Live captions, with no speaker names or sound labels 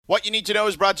What You Need to Know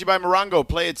is brought to you by Morongo.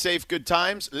 Play it safe, good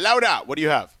times. Loud out. What do you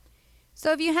have?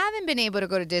 So if you haven't been able to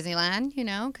go to Disneyland,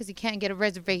 because you can't get a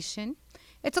reservation,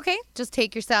 it's okay. Just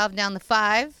take yourself down the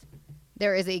 5.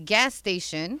 There is a gas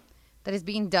station that is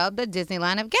being dubbed the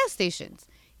Disneyland of gas stations.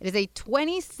 It is a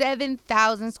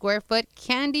 27,000 square foot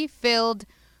candy-filled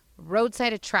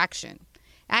roadside attraction.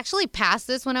 I actually passed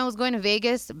this when I was going to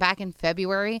Vegas back in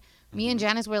February. Me and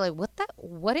Janice were like,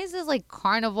 what is this like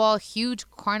huge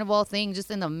carnival thing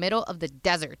just in the middle of the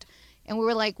desert? And we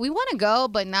were like, we want to go,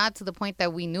 but not to the point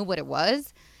that we knew what it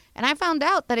was. And I found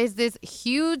out that it's this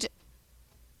huge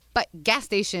gas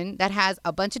station that has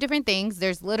a bunch of different things.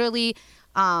 There's literally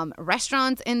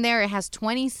restaurants in there. It has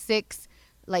 26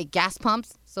 like gas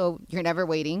pumps, so you're never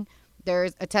waiting.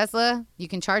 There's a Tesla. You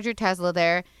can charge your Tesla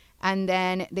there. And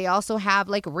then they also have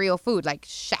like real food, like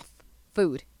chef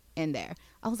food in there.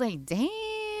 I was like, damn.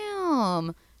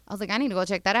 I was like, I need to go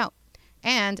check that out.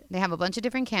 And they have a bunch of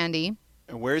different candy.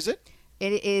 And where is it?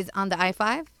 It is on the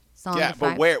I-5. Yeah,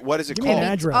 but where? What is it Give called? me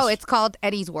an address. Oh, it's called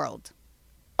Eddie's World.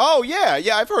 Oh, yeah.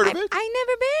 Yeah, I've heard of it. I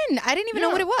never been. I didn't even know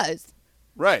what it was.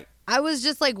 Right. I was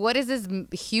just like, what is this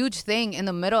huge thing in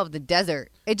the middle of the desert?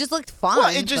 It just looked fun.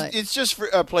 Well, it's just for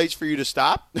a place for you to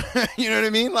stop. You know what I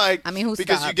mean? Like, because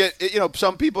stops? you get,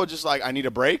 some people are just like, I need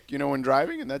a break, when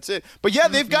driving, and that's it. But yeah,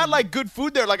 they've got like good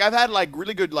food there. Like I've had like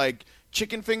really good like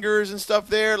chicken fingers and stuff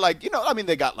there. Like,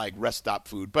 they got like rest stop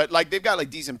food, but like they've got like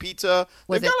decent pizza.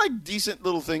 They've got like decent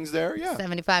little things there. Yeah.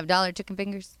 $75 chicken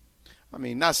fingers. I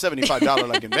mean, not $75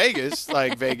 like in Vegas,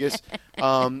 like Vegas.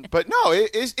 But no,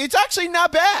 it's actually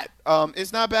not bad.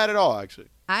 It's not bad at all, actually.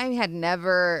 I had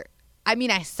never,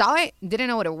 I saw it, didn't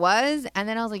know what it was. And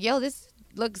then I was like, yo, this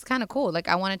looks kind of cool. Like,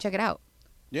 I want to check it out.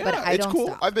 Yeah, but it's cool.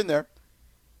 Stop. I've been there.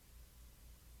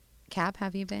 Cap,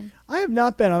 have you been? I have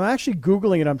not been. I'm actually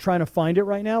Googling it. I'm trying to find it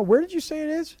right now. Where did you say it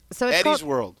is? So it's Eddie's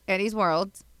World. Eddie's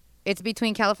World. It's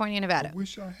between California and Nevada. I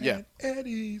wish I had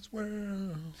Eddie's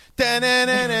World.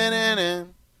 Da-na-na-na-na-na.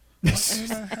 And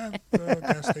I have a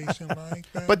gas station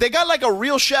like that. But they got like a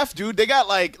real chef, dude. They got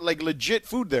like legit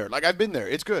food there. Like I've been there.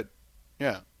 It's good.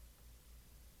 Yeah.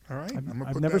 All right.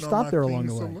 I've never stopped there along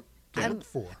the way.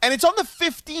 And it's on the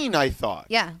 15, I thought.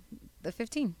 Yeah, the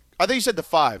 15. I thought you said the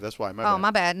 5. That's why. My bad. My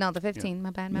bad. No, the 15. Yeah.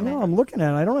 My bad. No, I'm looking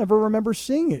at it. I don't ever remember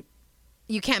seeing it.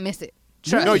 You can't miss it.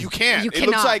 Trust. No, you can't. You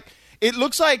cannot. It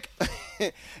looks like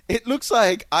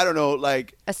I don't know,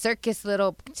 like a circus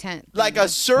little tent. Like a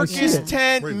circus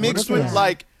tent mixed with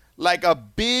like a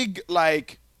big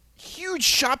like huge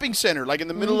shopping center like in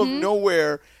the middle of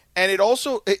nowhere, and it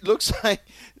looks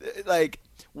like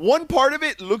one part of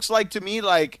it looks like to me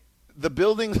like the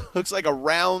building looks like a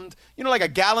round, like a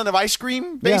gallon of ice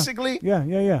cream basically.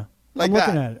 Yeah. Like I'm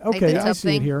looking at it. Okay, I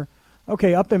see it here.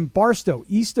 Okay, up in Barstow,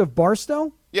 east of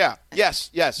Barstow? Yeah.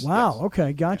 Yes. Wow. Yes.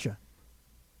 Okay, gotcha.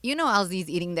 Alzi's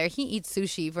eating there. He eats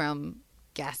sushi from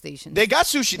gas stations. They got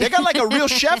sushi. They got like a real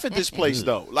chef at this place,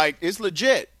 though. Like, it's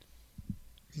legit.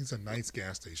 He's a nice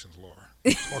gas station, Laura.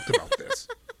 We talked about this.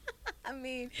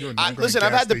 Listen,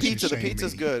 I've had the pizza. The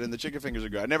pizza's good, and the chicken fingers are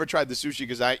good. I never tried the sushi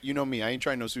because you know me. I ain't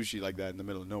trying no sushi like that in the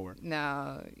middle of nowhere.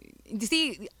 No. You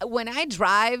see, when I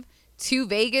drive to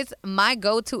Vegas, my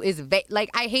go-to is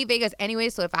I hate Vegas anyway,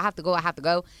 so if I have to go, I have to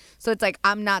go. So it's like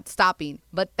I'm not stopping.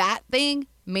 But that thing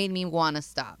made me want to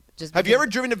stop. Have you ever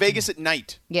driven to Vegas at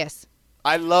night? Yes.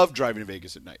 I love driving to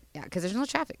Vegas at night. Yeah, because there's no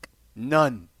traffic.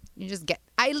 None. You just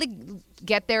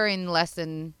get there in less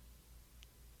than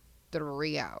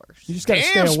 3 hours. You just got to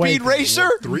stay awake. Speed racer.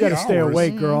 You got to stay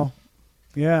awake, girl.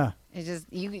 Yeah. It's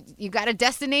just you got a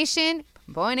destination,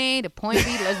 point A to point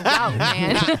B. Let's go,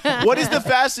 man. What is the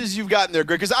fastest you've gotten there,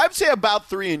 Greg? Because I'd say about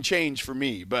 3 and change for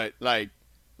me, but like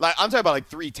I'm talking about like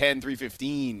 3:10,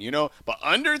 3:15, but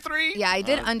under 3? Yeah, I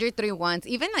did under 3 once.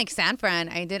 Even like San Fran,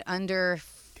 I did under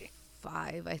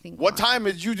 5, I think. What time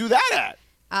did you do that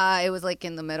at? It was like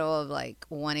in the middle of like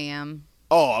 1 a.m.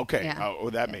 Oh, okay. Yeah. Oh,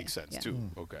 that makes sense too.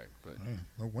 Okay. But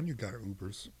no wonder you got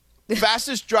Ubers.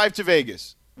 Fastest drive to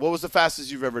Vegas. What was the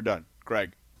fastest you've ever done,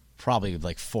 Greg? Probably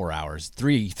like 4 hours.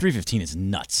 3:15 is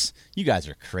nuts. You guys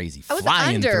are crazy. I was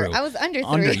Flying under. through. I was under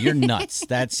 3. You're nuts.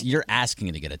 You're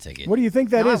asking to get a ticket. What do you think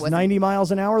that is? 90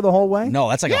 miles an hour the whole way? No,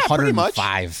 that's like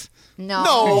 105.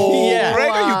 No. Yeah. Greg,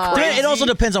 are you crazy? It also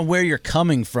depends on where you're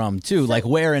coming from, too. Like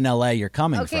where in L.A. you're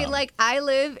coming from. Okay, like I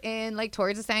live in like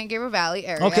towards the San Gabriel Valley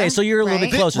area. Okay, so you're a little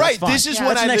bit closer. Right, That's fine. this is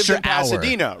when I lived in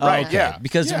Pasadena. Right, okay. yeah.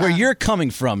 Because where you're coming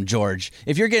from, George,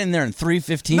 if you're getting there in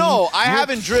 3:15. No, I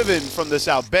haven't driven from the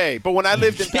South Bay. But when I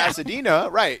lived in Pasadena,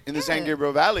 right, in the San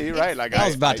Gabriel Valley, right. Like I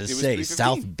was about to say, 3:15.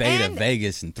 South Bay to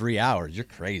Vegas in 3 hours. You're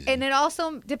crazy. And it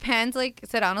also depends, like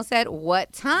Sedano said,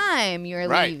 what time you're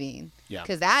leaving. Yeah.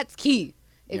 Because that's key.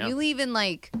 If you leave in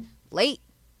like late.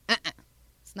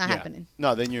 It's not happening.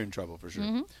 No, then you're in trouble for sure.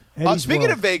 Mm-hmm.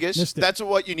 Speaking of Vegas, that's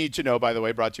what you need to know, by the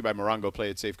way, brought to you by Morongo. Play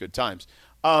it safe, good times.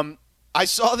 I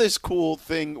saw this cool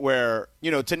thing where,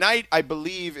 tonight I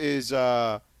believe is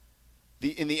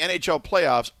in the NHL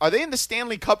playoffs. Are they in the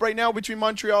Stanley Cup right now between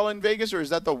Montreal and Vegas, or is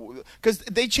that because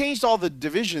they changed all the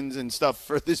divisions and stuff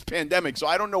for this pandemic, so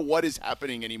I don't know what is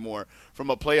happening anymore from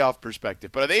a playoff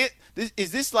perspective. But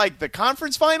is this like the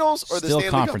conference finals or the Stanley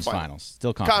Cup finals?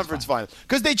 Still conference finals.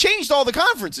 Because they changed all the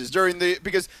conferences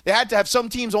because they had to have some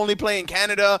teams only play in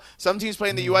Canada, some teams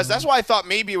play in the U.S. That's why I thought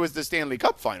maybe it was the Stanley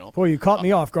Cup final. Boy, you caught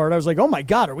me off guard. I was like, oh my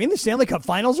God, are we in the Stanley Cup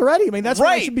finals already? I mean, that's when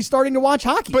I should be starting to watch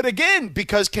hockey. But again,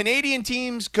 because Canadian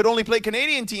teams could only play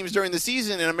Canadian teams during the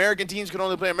season and American teams could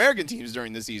only play American teams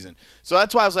during the season. So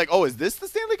that's why I was like, oh, is this the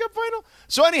Stanley Cup final?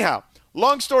 So anyhow,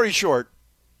 long story short,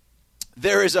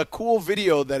 there is a cool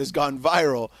video that has gone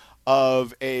viral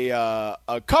of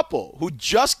a couple who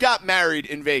just got married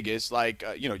in Vegas,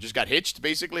 just got hitched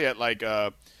basically at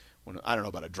I don't know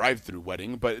about a drive-through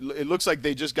wedding, but it looks like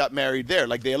they just got married there,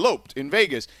 like they eloped in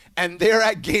Vegas, and they're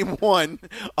at game 1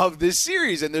 of this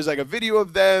series, and there's like a video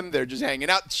of them. They're just hanging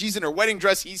out. She's in her wedding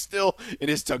dress. He's still in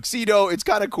his tuxedo. It's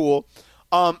kind of cool.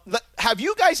 Have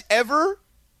you guys ever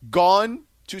gone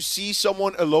to see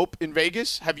someone elope in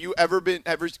Vegas? Have you ever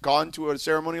gone to a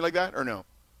ceremony like that, or no?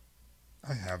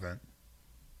 I haven't.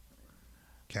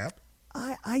 Cap?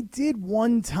 I did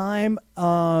one time.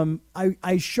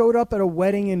 I showed up at a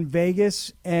wedding in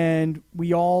Vegas, and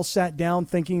we all sat down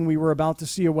thinking we were about to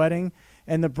see a wedding,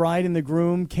 and the bride and the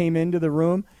groom came into the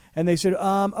room, and they said,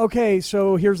 okay,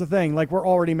 so here's the thing. Like, we're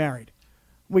already married.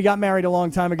 We got married a long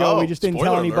time ago. We just didn't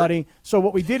tell anybody. Alert. So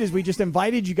what we did is we just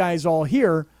invited you guys all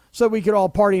here so we could all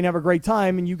party and have a great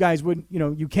time, and you guys would,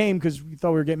 you came because we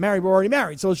thought we were getting married. We're already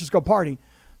married, so let's just go party.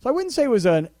 So I wouldn't say it was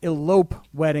an elope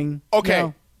wedding.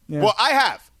 Okay. Yeah. Well, I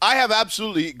have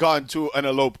absolutely gone to an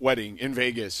elope wedding in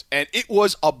Vegas, and it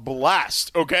was a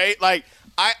blast. Okay, like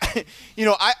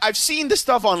I've seen the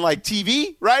stuff on like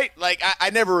TV, right? Like I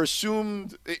never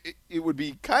assumed it would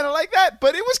be kind of like that,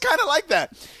 but it was kind of like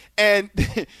that. And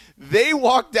they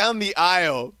walked down the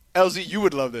aisle. LZ, you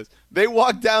would love this. They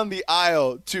walked down the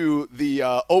aisle to the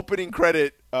opening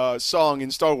credit song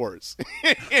in Star Wars.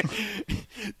 You're not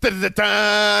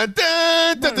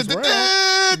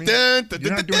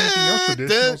doing anything else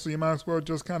traditional, so you might as well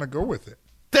just kind of go with it.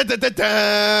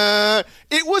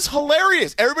 It was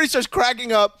hilarious. Everybody starts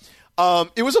cracking up.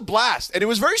 It was a blast, and it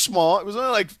was very small. It was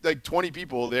only like 20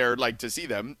 people there, like to see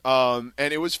them. And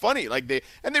it was funny. Like they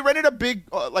rented a big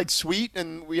suite,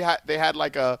 and they had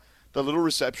like the little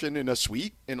reception in a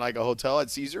suite in like a hotel at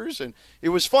Caesars, and it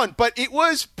was fun. But it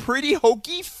was pretty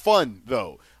hokey fun,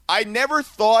 though. I never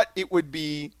thought it would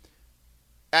be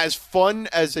as fun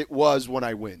as it was when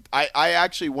I went. I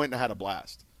actually went and had a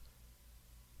blast.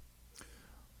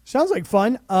 Sounds like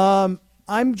fun.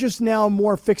 I'm just now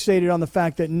more fixated on the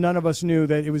fact that none of us knew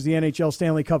that it was the NHL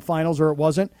Stanley Cup Finals, or it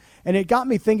wasn't. And it got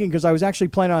me thinking, because I was actually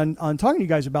planning on talking to you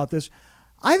guys about this.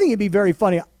 I think it'd be very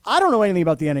funny. I don't know anything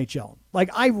about the NHL. Like,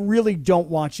 I really don't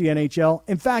watch the NHL.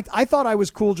 In fact, I thought I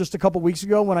was cool just a couple weeks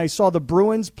ago when I saw the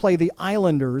Bruins play the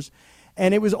Islanders,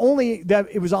 and it was only that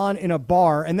it was on in a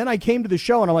bar. And then I came to the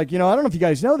show, and I'm like, I don't know if you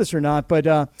guys know this or not, but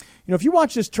if you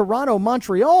watch this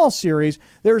Toronto-Montreal series,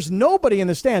 there's nobody in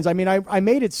the stands. I mean, I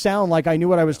made it sound like I knew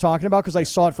what I was talking about because I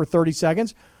saw it for 30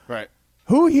 seconds. Right.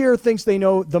 Who here thinks they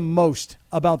know the most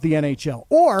about the NHL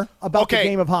or about the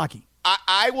game of hockey?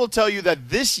 I will tell you that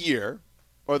this year,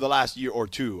 or the last year or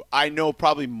two, I know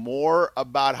probably more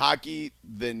about hockey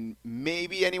than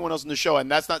maybe anyone else in the show. And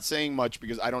that's not saying much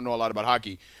because I don't know a lot about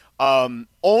hockey.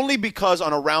 Only because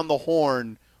on Around the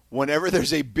Horn, whenever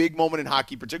there's a big moment in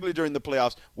hockey, particularly during the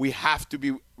playoffs, we have to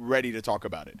be ready to talk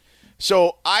about it.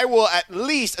 So I will at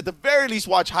the very least,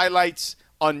 watch highlights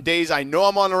on days I know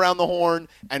I'm on Around the Horn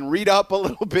and read up a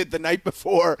little bit the night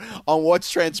before on what's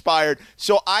transpired.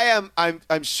 So I'm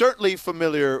certainly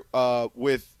familiar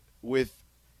with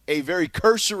a very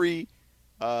cursory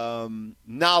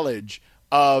knowledge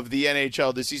of the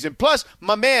NHL this season. Plus,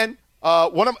 my man,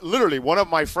 one of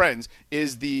my friends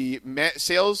is the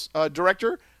sales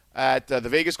director at the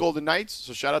Vegas Golden Knights.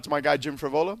 So shout out to my guy Jim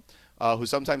Frivola, who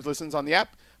sometimes listens on the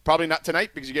app. Probably not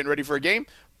tonight because you're getting ready for a game.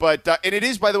 But and it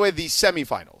is, by the way, the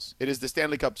semifinals. It is the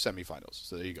Stanley Cup semifinals.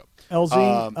 So there you go.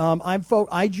 LZ,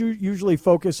 I usually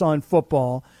focus on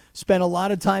football. Spent a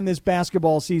lot of time this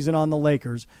basketball season on the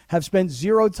Lakers. Have spent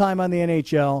zero time on the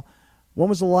NHL. When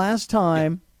was the last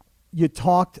time you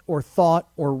talked or thought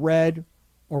or read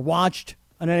or watched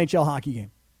an NHL hockey game?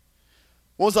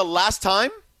 When was the last time?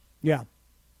 Yeah.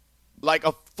 Like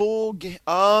a full game?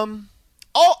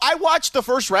 Oh, I watched the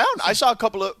first round. I saw a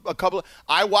couple of.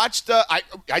 I watched. I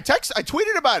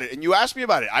tweeted about it, and you asked me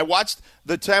about it. I watched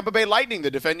the Tampa Bay Lightning,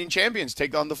 the defending champions,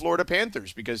 take on the Florida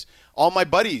Panthers because all my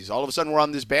buddies all of a sudden were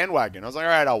on this bandwagon. I was like, all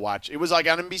right, I'll watch. It was like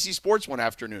on NBC Sports one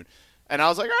afternoon, and I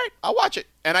was like, all right, I'll watch it,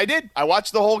 and I did. I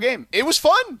watched the whole game. It was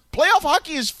fun. Playoff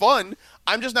hockey is fun.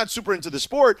 I'm just not super into the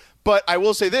sport, but I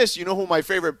will say this: you know who my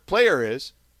favorite player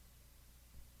is?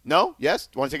 No? Yes?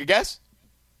 Do you want to take a guess?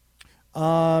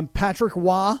 Patrick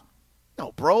Waugh.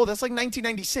 No, bro, that's like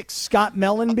 1996. Scott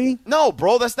Mellenby. No,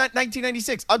 bro, that's not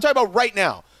 1996. I'm talking about right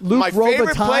now. Luke my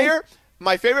favorite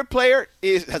Robitaille? player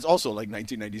that's also like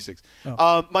 1996.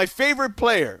 Oh. My favorite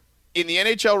player in the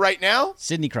NHL right now?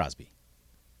 Sidney Crosby.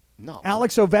 No.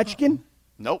 Alex Ovechkin.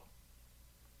 Nope.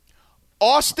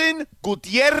 Austin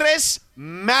Gutierrez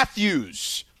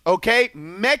Matthews. Okay?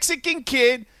 Mexican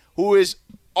kid who is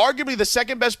arguably the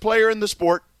second best player in the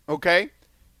sport. Okay?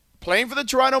 Playing for the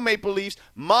Toronto Maple Leafs.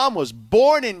 Mom was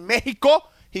born in Mexico.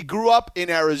 He grew up in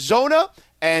Arizona.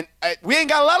 And we ain't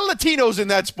got a lot of Latinos in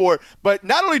that sport. But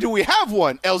not only do we have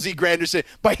one, LZ Granderson,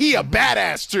 but he a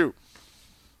badass too.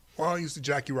 Well, I used to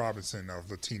Jackie Robinson of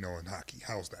Latino in hockey.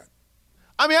 How's that?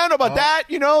 I mean, I don't know about that.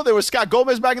 You know, there was Scott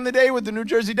Gomez back in the day with the New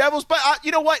Jersey Devils. But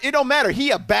you know what? It don't matter.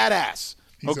 He a badass.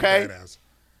 He's okay? a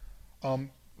badass.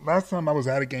 Last time I was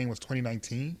at a game was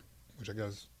 2019, which I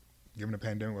guess, given the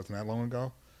pandemic, wasn't that long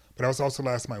ago. But that was also the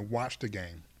last time I watched a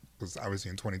game, because obviously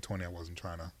in 2020 I wasn't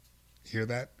trying to hear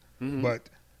that. Mm-hmm. But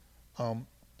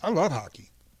I love hockey.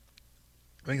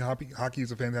 I think hockey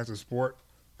is a fantastic sport.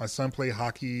 My son played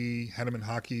hockey, had him in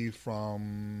hockey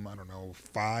from,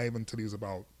 5 until he was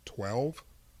about 12.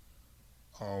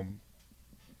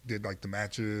 Did like the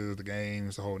matches, the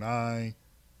games, the whole nine.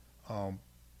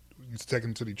 Used to take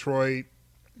him to Detroit.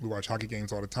 We watch hockey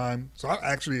games all the time. So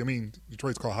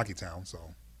Detroit's called Hockey Town, so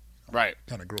right.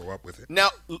 Kind of grew up with it. Now,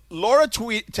 Laura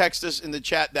texted us in the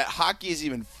chat that hockey is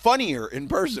even funnier in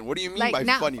person. What do you mean by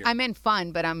funnier? I meant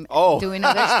fun, but I'm doing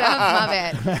other stuff. My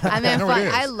bad. I meant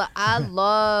fun. I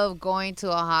love going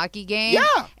to a hockey game.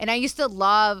 Yeah. And I used to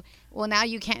love, well, now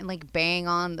you can't like bang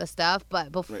on the stuff,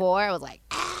 but before I was like,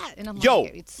 and I'm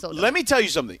like, it's so let me tell you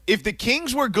something. If the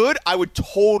Kings were good, I would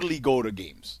totally go to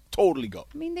games. Totally go.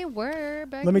 I mean, they were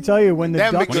back. Let me tell you, when the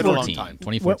Ducks Ducks were were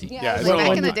 2014. Yeah,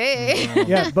 back in the day.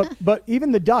 Yeah, but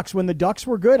even the Ducks, when the Ducks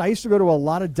were good, I used to go to a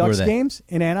lot of Ducks games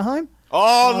in Anaheim.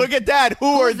 Oh, look at that! Who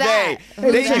are they?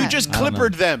 You just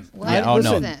clippered them. Yeah,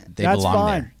 Listen, they that's belong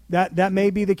fine. there. That may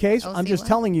be the case. I'm just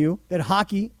telling you that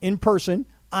hockey in person,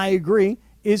 I agree,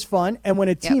 is fun. And when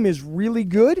a team is really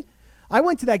good, I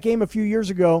went to that game a few years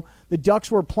ago. The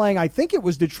Ducks were playing, I think it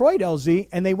was Detroit, LZ,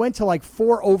 and they went to like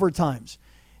 4 overtimes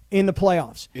in the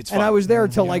playoffs. I was there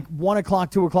until like 1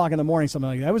 o'clock, 2 o'clock in the morning, something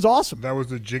like that. It was awesome. That was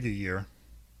the Jiggy year.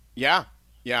 Yeah.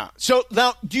 So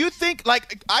now, do you think,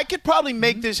 like, I could probably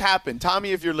make this happen,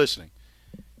 Tommy, if you're listening,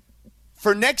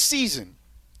 for next season?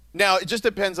 Now, it just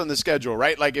depends on the schedule,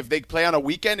 right? Like, if they play on a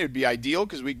weekend, it would be ideal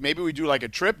because maybe we do like a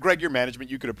trip. Greg, your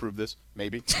management, you could approve this,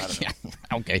 maybe. I don't know.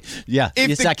 Yeah, okay. Yeah,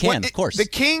 yes, I can, of course. The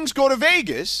Kings go to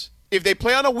Vegas. If they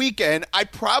play on a weekend, I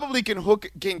probably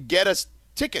can get us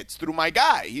tickets through my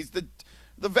guy. He's the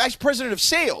vice president of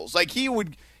sales. Like,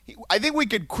 I think we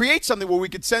could create something where we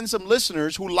could send some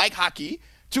listeners who like hockey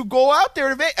to go out there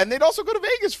to Vegas, and they'd also go to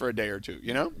Vegas for a day or two,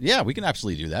 you know? Yeah, we can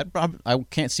absolutely do that. I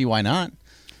can't see why not.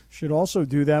 Should also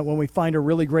do that when we find a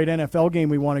really great NFL game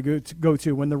we want to go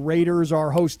to. When the Raiders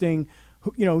are hosting,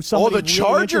 somebody the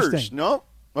Chargers, really interesting. no?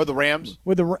 Or the Rams?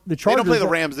 With the Chargers. They don't play the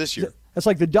Rams this year. That's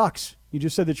like the Ducks. You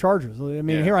just said the Chargers. I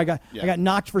mean, here I got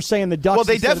knocked for saying the Ducks. Well,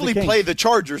 they instead of definitely the Kings. play the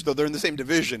Chargers, though. They're in the same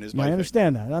division. I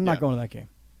understand that. I'm not going to that game.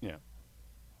 Yeah.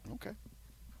 Okay.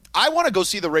 I want to go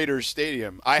see the Raiders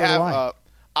stadium. I have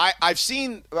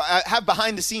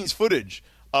behind the scenes footage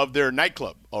of their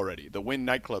nightclub already, the Wynn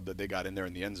nightclub that they got in there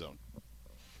in the end zone.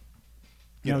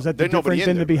 Is that the different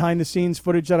than the behind the scenes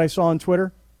footage that I saw on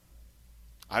Twitter?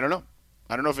 I don't know.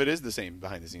 I don't know if it is the same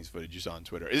behind the scenes footage you saw on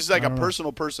Twitter. This is like a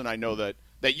personal person I know that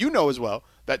you know as well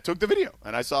that took the video,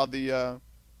 and I saw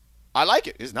I like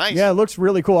it. It's nice. Yeah, it looks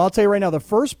really cool. I'll tell you right now, the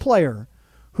first player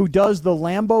who does the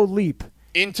Lambeau leap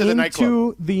into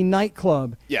the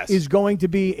nightclub yes. is going to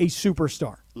be a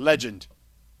superstar. Legend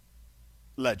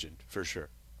for sure.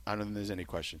 I don't think there's any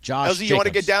question. Josh LZ, you want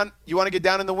to get down? You want to get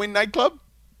down in the Wynn nightclub?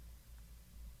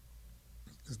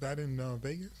 Is that in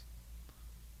Vegas?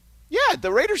 Yeah,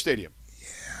 the Raider Stadium.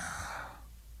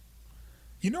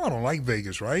 You know I don't like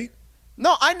Vegas, right?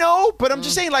 No, I know, but I'm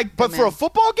just saying, but for a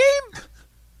football game?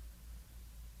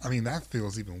 I mean, that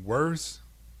feels even worse.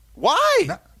 Why?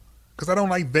 Because I don't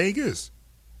like Vegas.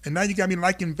 And now you got me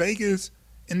liking Vegas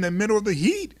in the middle of the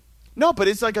heat. No, but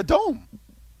it's like a dome.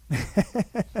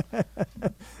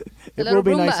 It will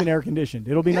be Roomba. nice and air conditioned.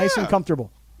 It'll be nice and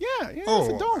comfortable. Yeah, it's a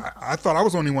Oh, dome. I thought I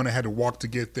was the only one that had to walk to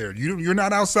get there. You're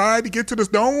not outside to get to this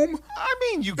dome? I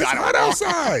mean, you It's gotta hot walk.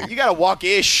 outside. You gotta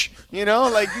walk-ish. You know,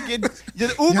 like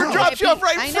the Uber drops you off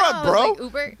right in I front, know, bro. like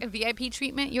Uber, VIP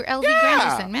treatment. You're LV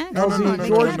Yeah. Granderson, man. No, Come no, on, no, LZ, make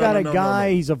George it got a happen.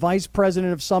 guy. He's a vice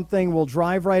president of something. We'll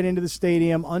drive right into the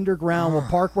stadium, underground. We'll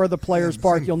park where the players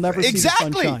park. You'll never see the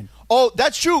Exactly. sunshine. Oh,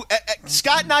 that's true.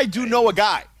 Scott and I do know a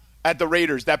guy at the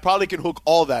Raiders that probably can hook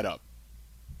all that up.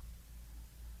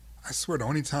 I swear the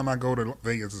only time I go to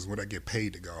Vegas is when I get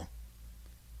paid to go.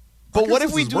 But guess what if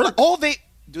this we is do? work.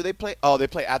 They play? Oh, they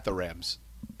play at the Rams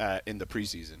in the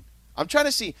preseason. I'm trying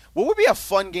to see what would be a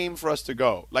fun game for us to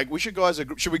go. Like we should go as a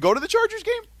group. Should we go to the Chargers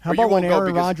game? How Or you about when won't go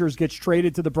Aaron because- Rodgers gets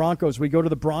traded to the Broncos? We go to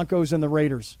the Broncos and the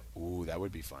Raiders. Ooh, that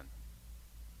would be fun.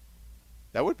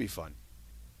 That would be fun.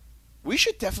 We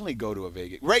should definitely go to a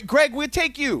Vegas. Right, Greg, we'd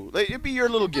take you. Like, it'd be your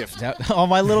little gift. Oh,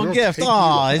 my little We'll gift. take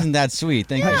Oh, isn't that sweet?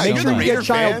 Thank Yeah, you Make so sure you much. Raider get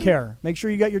child fan. care. Make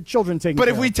sure you got your children taken But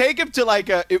care if we of. take him to like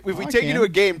if we take you can. to a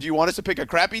game, do you want us to pick a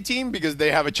crappy team because they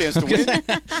have a chance to win?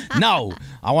 No,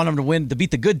 I want them to win, to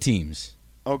beat the good teams.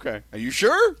 Okay, are you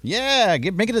sure? Yeah,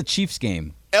 make it a Chiefs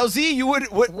game. LZ, you would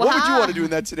what would you Wow. want to do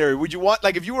in that scenario? Would you want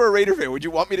if you were a Raider fan, would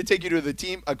you want me to take you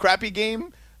to a crappy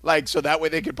game, like so that way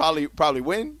they could probably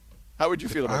win? How would you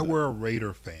feel about I that? were a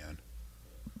Raider fan.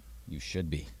 You should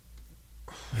be.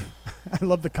 I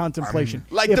love the contemplation.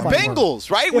 Like If the I were. Bengals,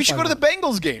 right? We If should I go to the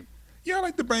Bengals game. Yeah, I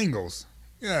like the Bengals.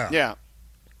 Yeah. Yeah.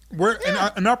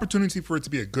 An opportunity for it to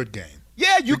be a good game.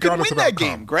 Yeah, you could Regardless win of that outcome.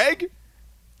 game, Greg.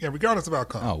 Yeah, regardless of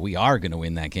outcome. Oh, we are going to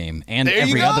win that game. And There you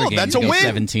every go. other game That's to a go win.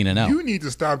 17-0. You need to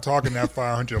stop talking that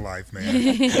 500 life, man.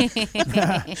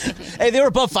 Hey, they were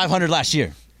above 500 last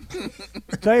year.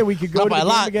 Tell you, we could go Not to by the a game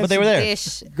lot, against but they were there.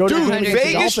 Dish. Go to the Dude, game against the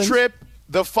Vegas Dolphins. trip,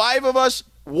 the five of us,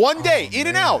 one day, in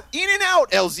and man.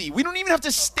 out, LZ. We don't even have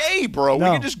to stay, bro. No.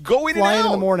 We can just go in Fly and in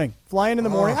out. the morning. Fly in the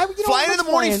morning. You know Fly what, in the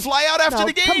let's morning, in. fly out after No,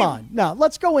 the game. Come on. No,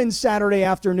 let's go in Saturday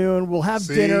afternoon. We'll have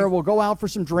See? dinner. We'll go out for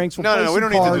some drinks. We'll No, play we some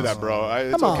don't need to do cards. that, bro.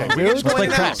 It's Come on, okay. We dude. can just Let's go play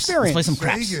in and out. craps. Let's play some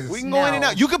craps. Vegas. We can go in and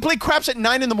out. You can play craps at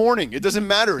 9 in the morning. It doesn't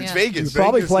matter. It's Yeah. Vegas. You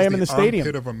probably Vegas play is 'em in the stadium.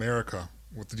 armpit of America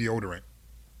with the deodorant.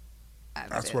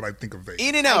 That's what I think of Vegas.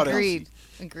 In and out. Agreed.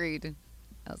 Agreed.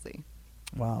 LZ.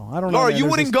 Wow. I don't know. Laura, man. you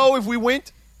There's wouldn't this- go if we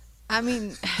went? I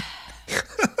mean,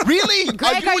 Really?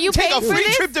 Greg, you are you wouldn't take paying a for free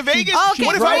this? trip to Vegas? Okay,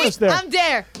 What if Throw I us there. I'm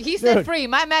there. He said Dude. free.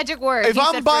 My magic word. if He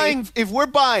I'm said buying free. if we're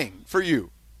buying for you,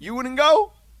 you wouldn't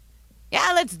go?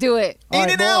 Yeah, let's do it. All In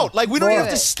right, and Laura, out. Like we don't even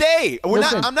Laura. have to stay. We're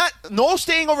Listen. no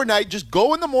staying overnight. Just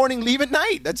go in the morning, leave at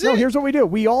night. That's No, it. here's what we do.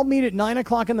 We all meet at 9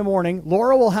 o'clock in the morning.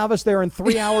 Laura will have us there in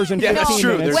 3 hours and Yeah, 15 that's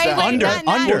true. minutes. There's Wait, that. wait, Under, not,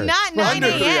 under. not 9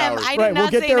 Under 3 a.m. hours. I did Right, not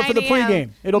we'll get say there 9 for the a.m. pregame.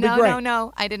 It'll be no, great.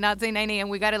 No. I did not say 9 a.m.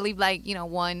 We got to leave like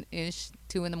 1-ish,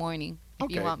 2 in the morning. If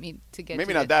you Okay. want me to get Maybe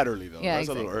to not it. that early though. Yeah, That's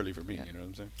a little exactly. early for me. You know what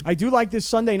I'm saying? I do like this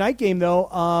Sunday night game, though,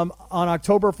 on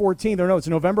October 14th. Or no, it's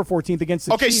November 14th against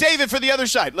the Okay, Chiefs. save it for the other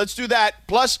side. Let's do that.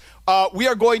 Plus, we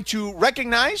are going to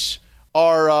recognize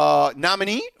our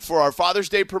nominee for our Father's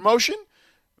Day promotion.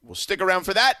 We'll stick around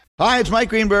for that. Hi, it's Mike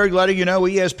Greenberg letting you know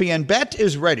ESPN Bet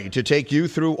is ready to take you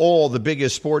through all the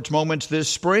biggest sports moments this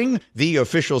spring. The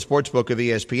official sportsbook of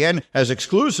ESPN has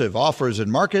exclusive offers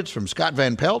and markets from Scott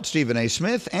Van Pelt, Stephen A.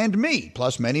 Smith, and me,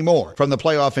 plus many more. From the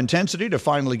playoff intensity to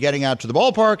finally getting out to the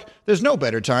ballpark, there's no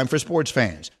better time for sports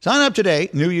fans. Sign up today.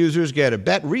 New users get a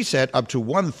bet reset up to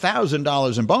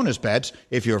 $1,000 in bonus bets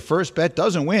if your first bet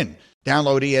doesn't win.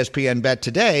 Download ESPN Bet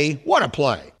today. What a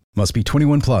play. Must be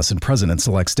 21 plus and present in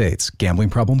select states. Gambling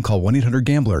problem? Call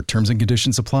 1-800-GAMBLER. Terms and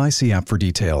conditions apply. See app for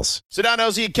details. Sedano,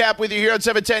 LZ, and Cap with you here on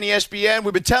 710 ESPN.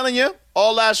 We've been telling you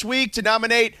all last week to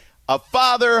nominate a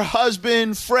father,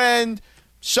 husband, friend,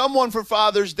 someone for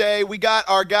Father's Day. We got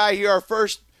our guy here, our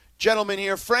first gentleman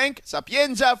here, Frank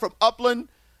Sapienza from Upland.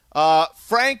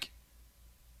 Frank,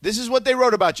 this is what they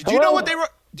wrote about you. Do you know what they wrote?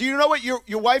 Do you know what your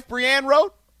wife Brianne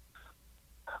wrote?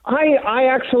 I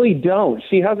actually don't.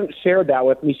 She hasn't shared that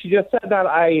with me. She just said that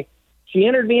she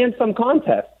entered me in some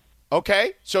contest.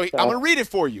 Okay, so I'm going to read it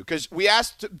for you because we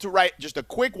asked to write just a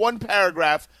quick one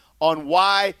paragraph on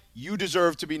why you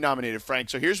deserve to be nominated, Frank.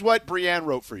 So here's what Brianne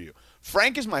wrote for you.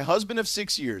 Frank is my husband of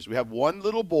 6 years. We have one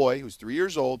little boy who's 3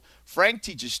 years old. Frank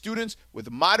teaches students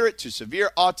with moderate to severe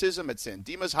autism at San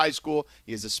Dimas High School.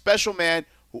 He is a special man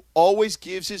who always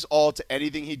gives his all to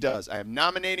anything he does. I am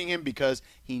nominating him because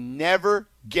he never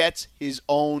gets his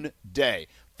own day.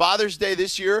 Father's Day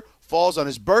this year falls on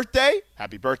his birthday.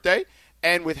 Happy birthday.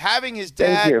 And with having his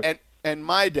dad and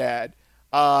my dad,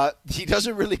 He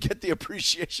doesn't really get the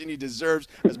appreciation he deserves.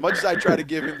 As much as I try to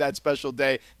give him that special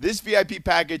day, this VIP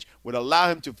package would allow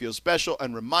him to feel special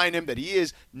and remind him that he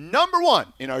is number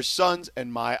one in our sons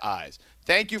and my eyes.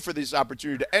 Thank you for this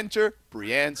opportunity to enter,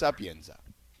 Brienne Sapienza.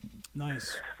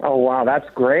 Nice. Oh, wow, that's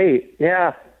great.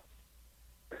 Yeah.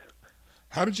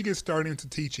 How did you get started into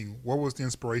teaching? What was the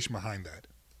inspiration behind that?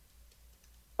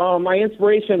 My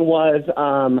inspiration was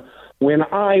when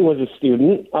I was a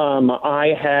student,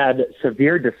 I had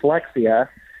severe dyslexia,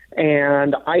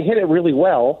 and I hit it really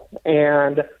well,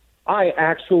 and I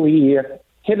actually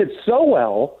hit it so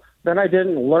well that I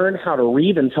didn't learn how to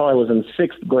read until I was in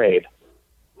 6th grade.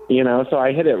 So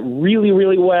I hit it really,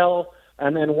 really well,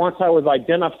 and then once I was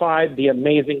identified, the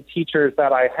amazing teachers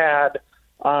that I had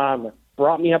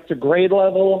brought me up to grade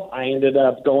level. I ended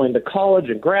up going to college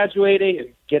and graduating and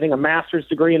getting a master's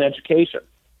degree in education.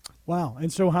 Wow.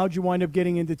 And so how'd you wind up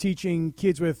getting into teaching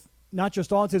kids with not just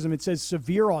autism, it says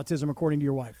severe autism, according to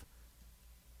your wife?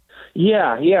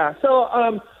 Yeah.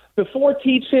 So before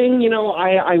teaching,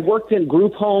 I worked in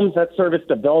group homes that service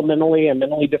developmentally and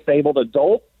mentally disabled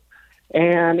adults.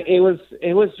 And it was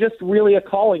just really a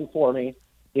calling for me,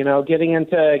 getting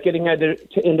into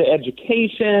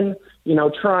education,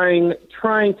 trying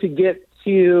to get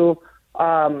to,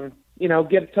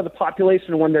 get to the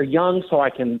population when they're young so I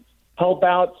can help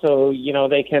out so,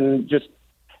 they can just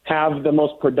have the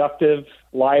most productive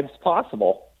lives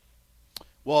possible.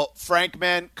 Well, Frank,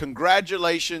 man,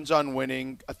 congratulations on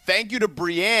winning. Thank you to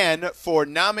Brienne for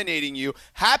nominating you.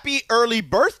 Happy early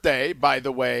birthday, by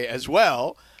the way, as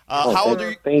well. How old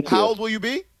are you? Thank you. How old will you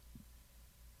be?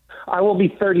 I will be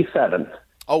 37.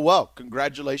 Oh, well,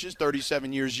 congratulations,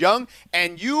 37 years young.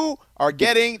 And you are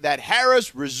getting that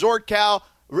Harrah's Resort Cal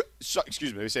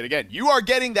excuse me, let me say it again. You are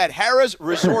getting that Harrah's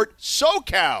Resort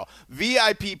SoCal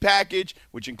VIP package,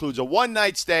 which includes a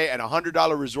one-night stay and a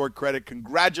 $100 resort credit.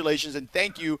 Congratulations, and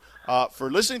thank you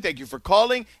for listening. Thank you for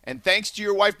calling, and thanks to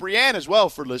your wife, Brienne, as well,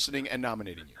 for listening and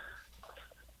nominating you.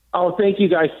 Oh, thank you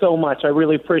guys so much. I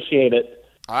really appreciate it.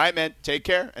 All right, man. Take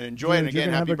care and enjoy. And again,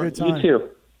 happy birthday. You too.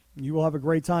 You will have a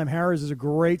great time. Harrah's is a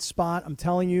great spot. I'm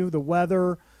telling you, the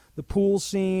weather, the pool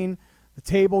scene, the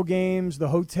table games, the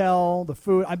hotel, the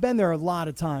food. I've been there a lot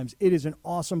of times. It is an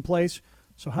awesome place.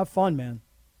 So have fun, man.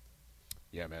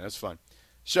 Yeah, man, that's fun.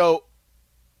 So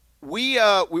we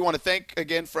want to thank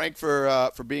again Frank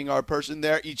for being our person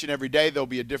there each and every day. There'll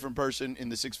be a different person in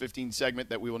the 615 segment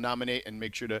that we will nominate and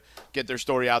make sure to get their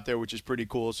story out there, which is pretty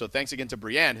cool. So thanks again to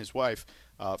Brienne, his wife,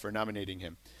 for nominating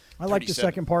him. I like the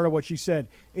second part of what she said.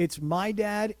 It's my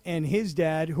dad and his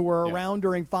dad who are around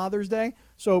during Father's Day,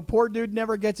 so poor dude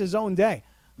never gets his own day.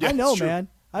 Yeah, I know, man.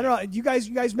 I don't know. You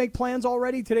guys make plans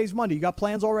already? Today's Monday. You got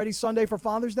plans already Sunday for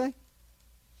Father's Day?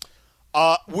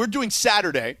 We're doing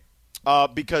Saturday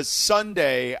because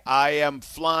Sunday I am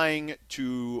flying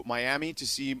to Miami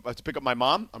to pick up my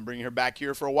mom. I'm bringing her back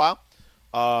here for a while.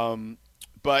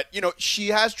 But, she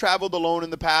has traveled alone in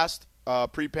the past,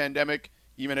 pre-pandemic,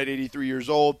 even at 83 years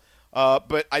old.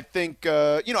 But I think,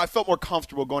 I felt more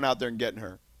comfortable going out there and getting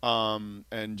her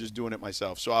and just doing it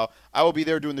myself. So I will be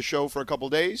there doing the show for a couple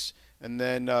days and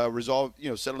then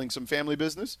settling some family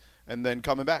business and then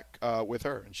coming back with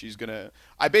her. And she's going to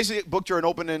 – I basically booked her an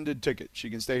open-ended ticket. She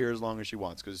can stay here as long as she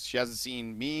wants because she hasn't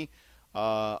seen me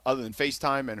other than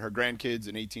FaceTime and her grandkids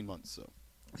in 18 months. So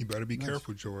you better be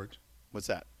careful, George. What's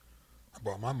that? I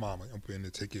bought my mom an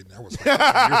open-ended ticket, and that was like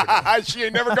years ago. She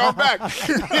ain't never gone back.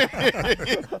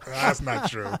 That's not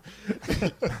true. No,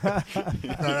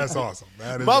 that's awesome.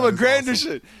 Mama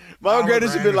Granderson. Awesome. Mama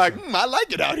Granderson been like, I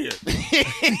like it out here.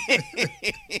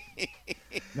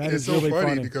 It's so really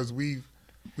funny because we've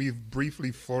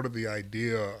briefly floated the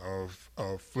idea of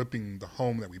flipping the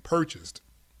home that we purchased.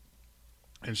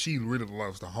 And she really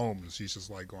loves the home, and she's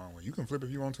just like going, well, you can flip if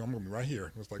you want to. I'm going to be right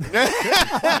here. It's like,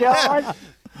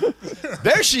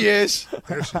 there she is.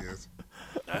 There she is.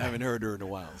 I haven't heard her in a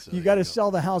while. So you got to sell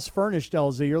the house furnished,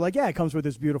 LZ. You're like, it comes with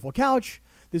this beautiful couch,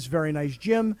 this very nice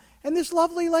gym, and this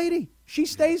lovely lady. She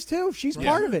stays, too. She's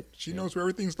part of it. She knows where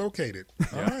everything's located.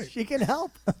 All right. She can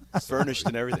help. Furnished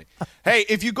and everything. Hey,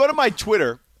 if you go to my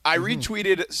Twitter, I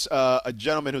retweeted a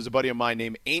gentleman who's a buddy of mine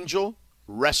named Angel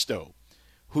Resto,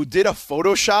 who did a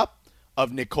Photoshop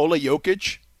of Nikola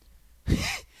Jokic.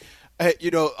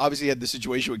 Obviously he had the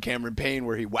situation with Cameron Payne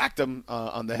where he whacked him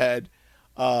on the head.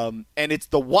 And it's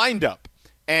the wind-up.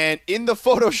 And in the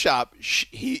Photoshop,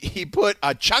 he put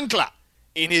a chancla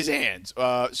in his hands,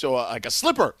 like a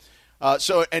slipper.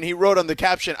 And he wrote on the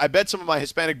caption, I bet some of my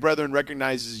Hispanic brethren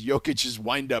recognizes Jokic's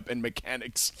wind-up and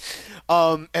mechanics.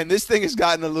 And this thing has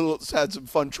had some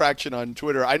fun traction on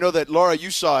Twitter. I know that, Laura,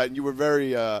 you saw it, and you were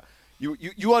very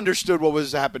You understood what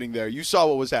was happening there. You saw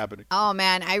what was happening. Oh,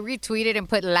 man. I retweeted and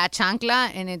put La Chancla,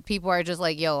 and people are just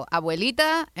like, yo,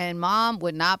 abuelita and mom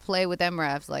would not play with them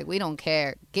refs. Like, we don't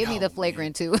care. Give me the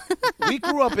flagrant, too. We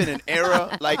grew up in an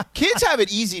era, like, kids have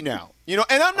it easy now. You know,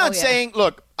 and I'm not saying,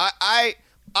 look,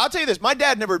 I'll tell you this. My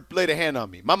dad never laid a hand on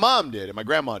me. My mom did, and my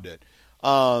grandma did.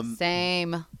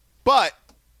 Same. But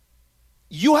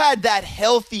you had that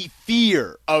healthy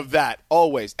fear of that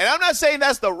always. And I'm not saying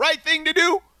that's the right thing to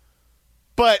do.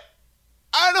 But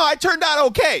I don't know. I turned out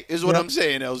okay, is what I'm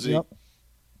saying, LZ. Yep.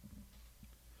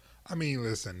 I mean,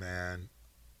 listen, man.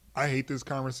 I hate this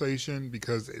conversation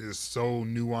because it is so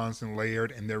nuanced and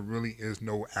layered, and there really is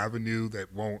no avenue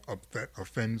that won't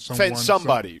offend someone. Offend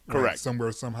somebody, correct.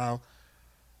 Somewhere, somehow.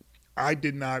 I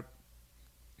did not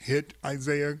hit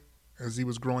Isaiah as he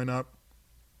was growing up.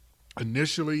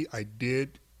 Initially, I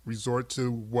did resort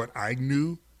to what I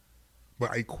knew,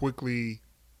 but I quickly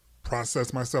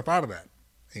processed myself out of that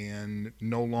and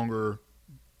no longer,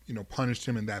 punished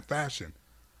him in that fashion.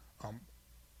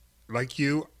 Like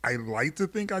you, I like to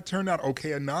think I turned out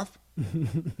okay enough.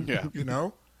 Yeah.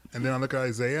 And then I look at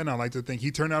Isaiah and I like to think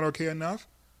he turned out okay enough.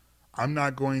 I'm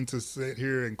not going to sit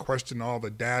here and question all the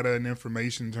data and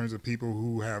information in terms of people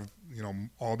who have,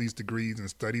 all these degrees and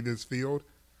study this field.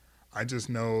 I just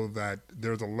know that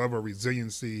there's a level of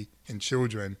resiliency in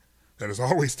children that is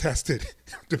always tested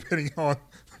depending on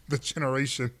the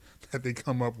generation that they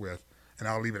come up with. And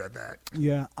I'll leave it at that.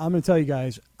 Yeah, I'm going to tell you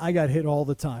guys, I got hit all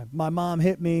the time. My mom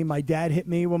hit me. My dad hit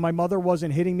me. When my mother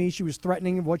wasn't hitting me, she was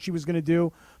threatening of what she was going to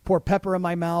do. Pour pepper in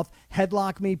my mouth,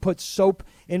 headlock me, put soap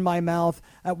in my mouth.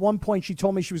 At one point, she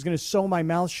told me she was going to sew my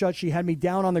mouth shut. She had me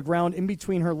down on the ground in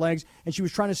between her legs, and she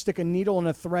was trying to stick a needle and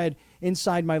a thread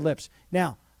inside my lips.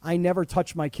 Now, I never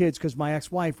touched my kids because my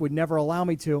ex-wife would never allow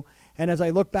me to. And as I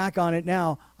look back on it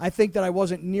now, I think that I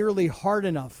wasn't nearly hard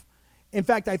enough. In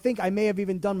fact, I think I may have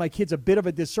even done my kids a bit of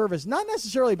a disservice, not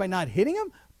necessarily by not hitting them,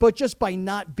 but just by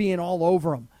not being all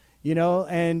over them,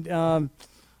 And I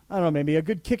don't know, maybe a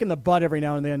good kick in the butt every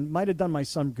now and then might have done my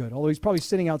son good. Although he's probably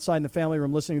sitting outside in the family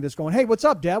room listening to this going, hey, what's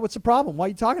up, Dad? What's the problem? Why are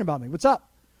you talking about me? What's up?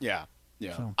 Yeah.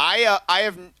 So. I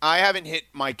haven't hit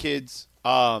my kids,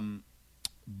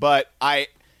 but my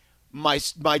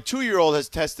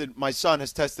 2-year-old my son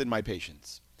has tested my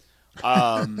patience.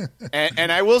 And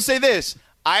I will say this.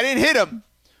 I didn't hit him,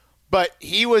 but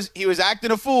he was acting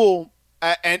a fool.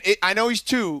 I know he's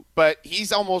 2, but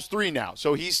he's almost 3 now,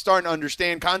 so he's starting to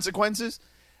understand consequences.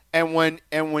 And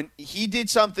when he did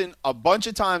something a bunch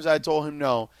of times, I told him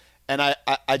no, and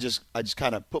I just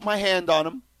kind of put my hand on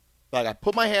him, like I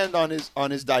put my hand on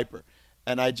his diaper,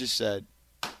 and I just said,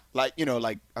 like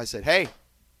I said, hey,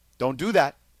 don't do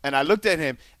that. And I looked at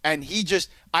him, and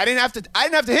I didn't have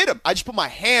to hit him. I just put my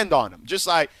hand on him,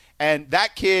 and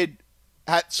that kid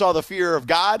saw the fear of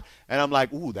God, and I'm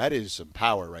like, ooh, that is some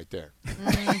power right there.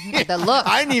 The look.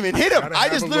 I didn't even hit him. I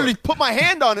just literally put my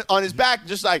hand on his back,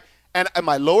 just like, and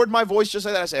I lowered my voice just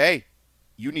like that. I said, hey,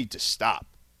 you need to stop.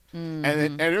 Mm-hmm.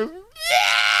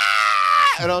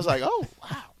 And I was like, oh,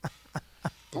 wow.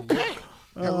 Okay.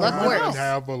 The look works.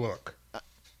 Have a look.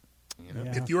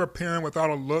 If you're a parent without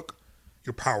a look,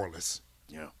 you're powerless.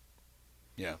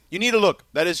 Yeah. You need a look.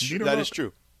 That is true.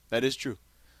 That is true.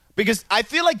 Because I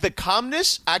feel like the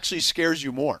calmness actually scares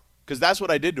you more. Because that's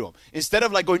what I did to him. Instead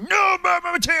of like going, no,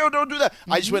 Mateo, don't do that.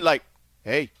 I just went like,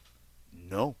 hey,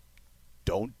 no,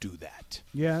 don't do that.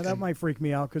 Yeah, that might freak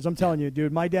me out. Because I'm telling you,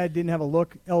 dude, my dad didn't have a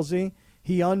look, LZ.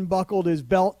 He unbuckled his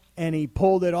belt and he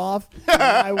pulled it off. And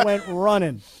I went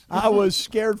running. I was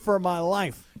scared for my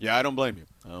life. Yeah, I don't blame you.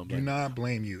 Do not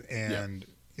blame you. And,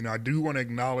 I do want to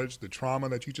acknowledge the trauma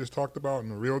that you just talked about in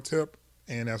the real tip.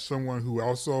 And as someone who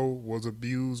also was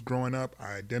abused growing up,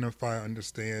 I identify,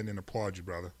 understand, and applaud you,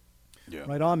 brother. Yeah.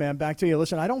 Right on, man. Back to you.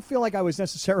 Listen, I don't feel like I was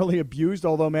necessarily abused,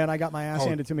 although, man, I got my ass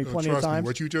handed to me plenty of times. Me,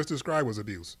 what you just described was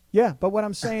abuse. Yeah, but what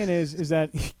I'm saying is that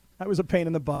I was a pain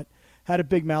in the butt. Had a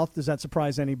big mouth. Does that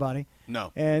surprise anybody?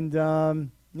 No. And, I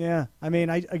mean,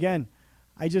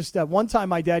 I just one time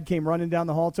my dad came running down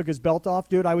the hall, took his belt off.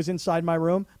 Dude, I was inside my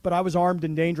room, but I was armed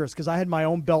and dangerous because I had my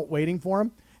own belt waiting for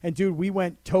him. And, dude, we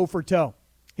went toe for toe.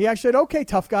 He actually said, okay,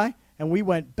 tough guy. And we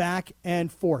went back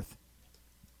and forth.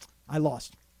 I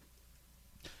lost.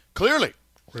 Clearly.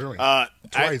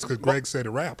 Twice, because Greg said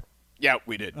a rap. Yeah,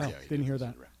 we did. Oh, didn't hear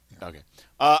that. Okay.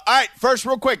 All right, first,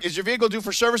 real quick, is your vehicle due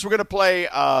for service? We're going to play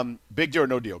Big Deal or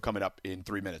No Deal coming up in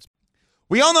 3 minutes.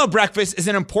 We all know breakfast is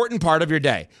an important part of your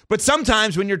day. But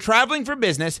sometimes when you're traveling for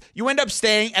business, you end up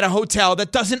staying at a hotel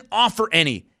that doesn't offer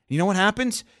any. You know what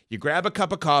happens? You grab a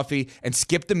cup of coffee and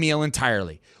skip the meal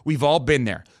entirely. We've all been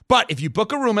there. But if you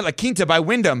book a room at La Quinta by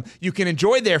Wyndham, you can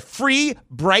enjoy their free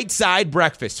Bright Side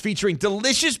breakfast featuring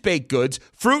delicious baked goods,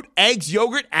 fruit, eggs,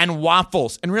 yogurt, and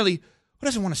waffles. And really, who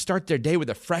doesn't want to start their day with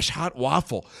a fresh, hot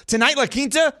waffle? Tonight, La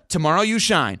Quinta, tomorrow you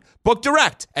shine. Book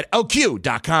direct at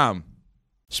lq.com.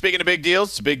 Speaking of big deals,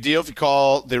 it's a big deal if you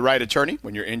call the right attorney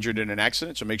when you're injured in an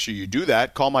accident, so make sure you do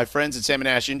that. Call my friends at Sam &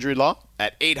 Ash Injury Law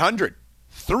at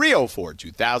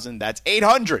 800-304-2000. That's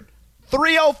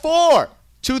 800-304-2000,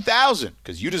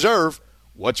 because you deserve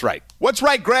what's right. What's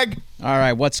right, Greg? All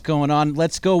right, what's going on?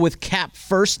 Let's go with Cap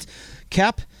first.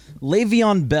 Cap,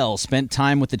 Le'Veon Bell spent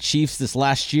time with the Chiefs this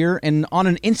last year, and on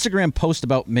an Instagram post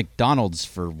about McDonald's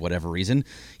for whatever reason,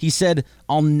 he said,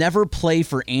 "I'll never play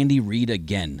for Andy Reid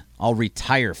again. I'll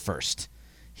retire first."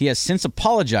 He has since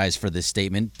apologized for this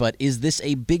statement, but is this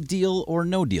a big deal or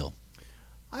no deal?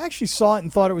 I actually saw it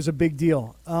and thought it was a big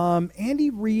deal. Andy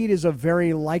Reid is a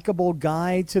very likable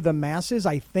guy to the masses.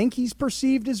 I think he's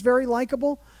perceived as very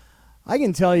likable. I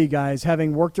can tell you guys,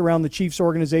 having worked around the Chiefs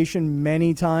organization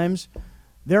many times,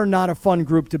 they're not a fun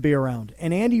group to be around.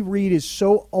 And Andy Reid is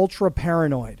so ultra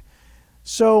paranoid.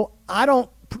 So I don't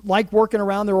like working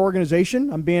around their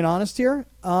organization. I'm being honest here.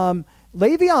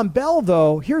 Le'Veon Bell,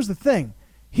 though, here's the thing.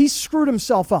 He screwed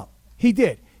himself up. He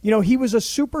did. You know, he was a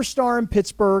superstar in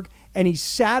Pittsburgh, and he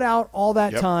sat out all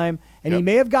that time, and he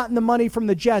may have gotten the money from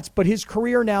the Jets, but his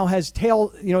career now has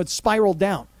it's spiraled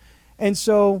down. And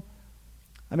so,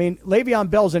 I mean, Le'Veon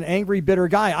Bell's an angry, bitter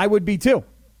guy. I would be too,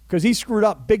 because he screwed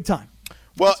up big time.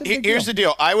 Well, here's the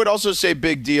deal. I would also say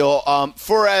big deal.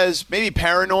 For as maybe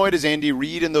paranoid as Andy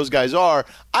Reid and those guys are,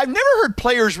 I've never heard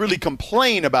players really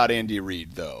complain about Andy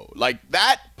Reid, though. Like,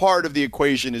 that part of the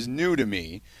equation is new to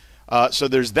me. So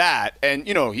there's that. And,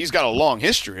 you know, he's got a long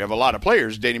history of a lot of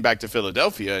players dating back to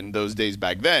Philadelphia in those days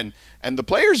back then. And the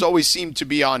players always seem to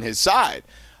be on his side.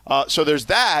 So there's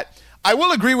that. I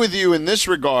will agree with you in this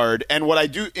regard. And what I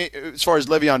do as far as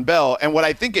Le'Veon Bell, and what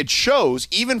I think it shows,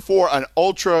 even for an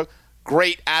ultra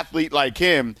great athlete like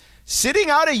him, sitting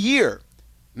out a year,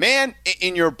 man,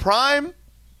 in your prime,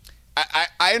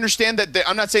 I understand that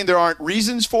I'm not saying there aren't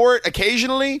reasons for it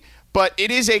occasionally, but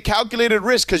it is a calculated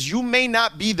risk because you may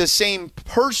not be the same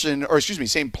person, or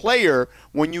same player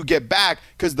when you get back,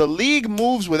 because the league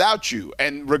moves without you.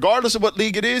 And regardless of what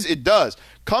league it is, it does.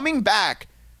 Coming back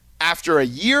after a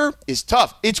year is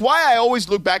tough. It's why I always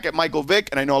look back at Michael Vick,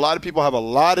 and I know a lot of people have a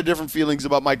lot of different feelings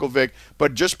about Michael Vick,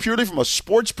 but just purely from a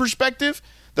sports perspective,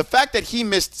 the fact that he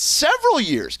missed several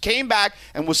years, came back,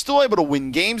 and was still able to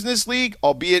win games in this league,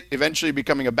 albeit eventually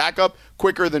becoming a backup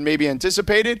quicker than maybe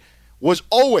anticipated, was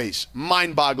always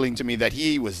mind-boggling to me that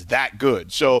he was that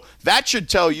good. So that should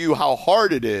tell you how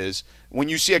hard it is when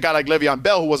you see a guy like Le'Veon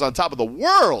Bell, who was on top of the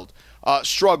world,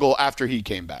 struggle after he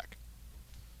came back.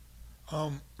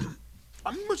 I'm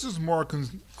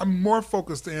more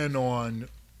focused in on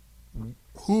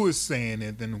who is saying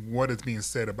it than what is being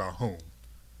said about whom.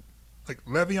 Like,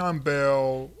 Le'Veon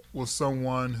Bell was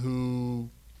someone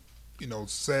who,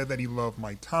 said that he loved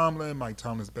Mike Tomlin. Mike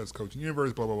Tomlin's the best coach in the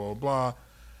universe, blah, blah, blah, blah.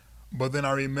 But then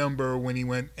I remember when he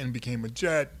went and became a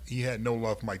Jet, he had no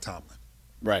love for Mike Tomlin.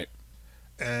 Right.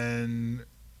 And,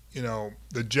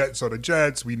 the Jets are the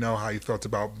Jets. We know how he felt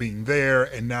about being there,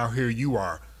 and now here you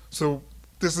are. So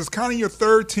this is kind of your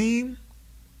third team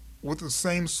with the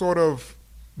same sort of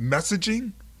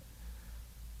messaging.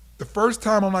 The first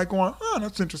time I'm like going, oh,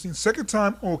 that's interesting. Second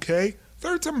time, okay.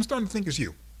 Third time I'm starting to think it's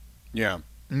you. Yeah.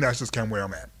 And that's just kind of where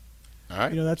I'm at. All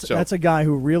right. That's a guy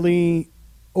who really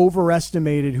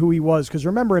overestimated who he was. Because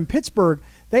remember, in Pittsburgh,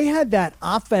 they had that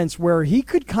offense where he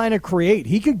could kind of create.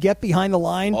 He could get behind the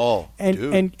line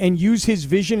and use his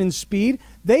vision and speed.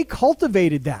 They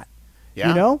cultivated that,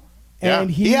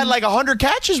 And he had like 100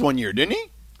 catches one year, didn't he?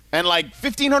 And like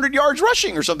 1,500 yards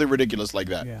rushing or something ridiculous like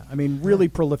that. Yeah, I mean, really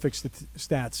prolific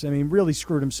stats. I mean, really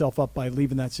screwed himself up by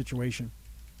leaving that situation.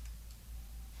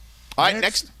 All right,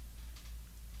 next.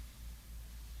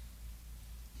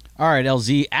 All right,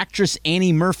 LZ. Actress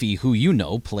Annie Murphy,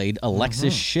 who played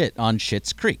Alexis Shit on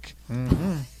Schitt's Creek.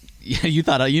 Mm-hmm. Yeah, you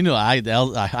thought,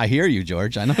 I hear you,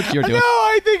 George. I know what you're doing. No,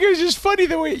 I think it was just funny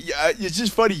the way, it's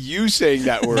just funny you saying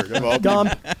that word.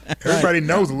 Dumb. Everybody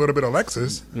knows a little bit of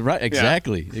Alexis. Right,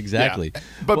 exactly. Yeah.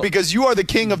 But because you are the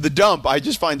king of the dump, I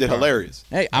just find it hilarious.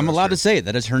 Hey, I'm allowed to say it.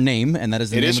 That is her name, and that is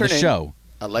the name of the show.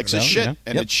 Alexis Shit,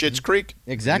 and it's Schitt's Creek.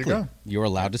 Exactly. You're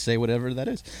allowed to say whatever that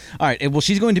is. All right, well,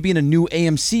 she's going to be in a new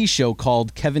AMC show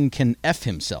called Kevin Can F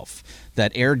Himself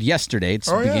that aired yesterday.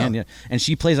 And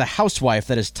she plays a housewife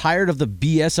that is tired of the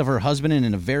BS of her husband and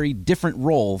in a very different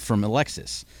role from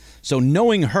Alexis. So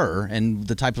knowing her and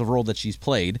the type of role that she's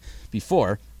played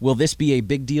before, will this be a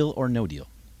big deal or no deal?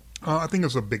 I think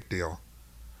it's a big deal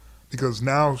because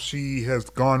now she has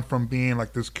gone from being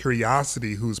like this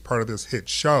curiosity who's part of this hit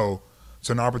show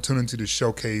to an opportunity to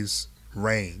showcase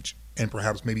range and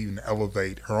perhaps maybe even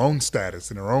elevate her own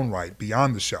status in her own right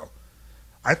beyond the show.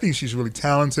 I think she's really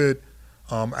talented.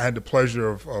 I had the pleasure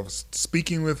of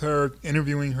speaking with her,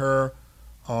 interviewing her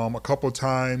a couple of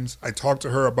times. I talked to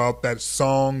her about that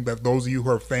song that those of you who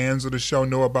are fans of the show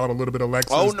know about, A Little Bit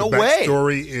Alexis. Oh, no the way.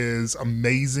 backstory is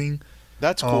amazing.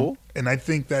 That's cool. And I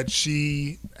think that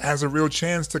she has a real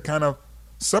chance to kind of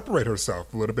separate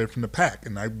herself a little bit from the pack,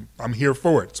 and I'm here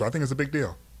for it. So I think it's a big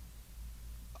deal.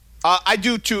 I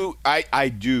do too. I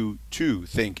do too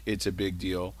think it's a big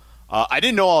deal. I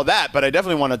didn't know all that, but I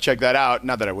definitely want to check that out.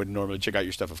 Not that I wouldn't normally check out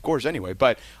your stuff, of course, anyway.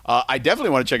 But I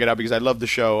definitely want to check it out because I love the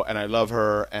show and I love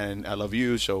her and I love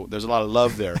you. So there's a lot of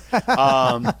love there.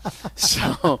 A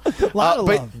lot of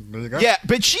love. There you go. Yeah,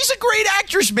 but she's a great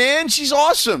actress, man. She's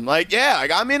awesome. Like, yeah,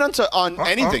 I'm in on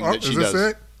anything that she is does.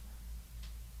 this it?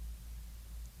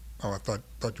 Oh, I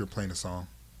thought you were playing a song.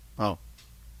 Oh,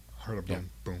 I heard a boom,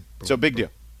 boom, boom. so big deal.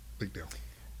 Big deal.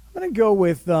 I'm going to go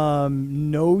with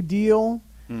no deal.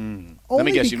 Let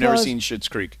me guess, you've never seen Schitt's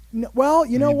Creek. Well,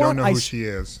 you know You what? don't know who she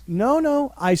is.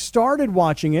 No. I started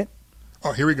watching it.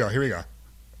 Oh, here we go.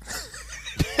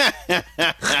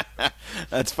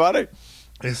 That's funny.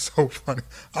 It's so funny.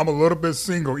 I'm a little bit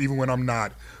single even when I'm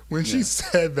not. When she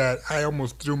said that, I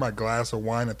almost threw my glass of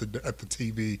wine at the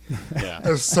TV. Yeah.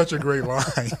 That's such a great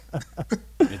line.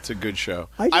 It's a good show.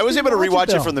 I just I was able to didn't watch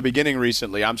rewatch it, it though. from the beginning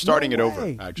recently. I'm starting it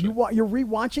over, actually. You're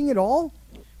rewatching it all?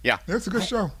 Yeah. It's a good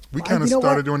show. We kind of you know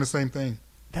started what? doing the same thing.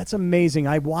 That's amazing.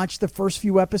 I watched the first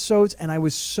few episodes, and I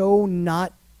was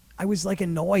I was like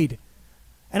annoyed.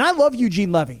 And I love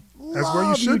Eugene Levy. That's where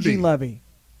you should Eugene be. Levy.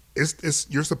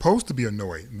 You're supposed to be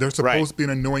annoyed. They're supposed to be an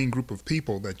annoying group of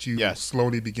people that you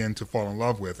slowly begin to fall in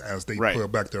love with as they peel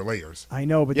back their layers. I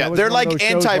know, but Yeah, that was they're one of like those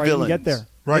shows where I didn't anti-villains. get there.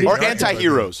 Right. Or Exactly.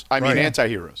 anti-heroes. I mean, Right.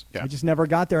 anti-heroes. Yeah. I just never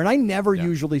got there, and I never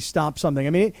usually stop something. I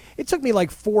mean, it took me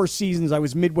like 4 seasons. I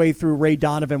was midway through Ray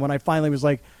Donovan when I finally was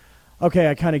like, okay,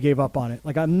 I kind of gave up on it.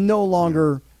 Like, I'm no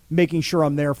longer making sure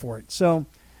I'm there for it. So,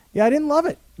 yeah, I didn't love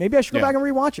it. Maybe I should go back and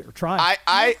rewatch it or try.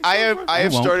 I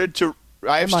have started to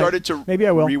Maybe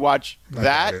I will. rewatch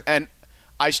that, it. and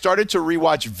I started to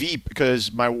rewatch Veep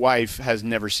because my wife has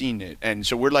never seen it, and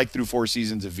so we're like through 4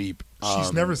 seasons of Veep.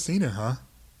 She's never seen it, huh?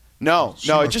 No, She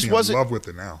no, it must just be wasn't. in love with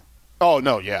it now. Oh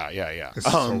no, yeah.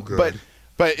 It's so good.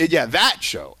 But that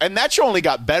show, and that show only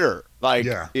got better. Like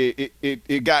Yeah.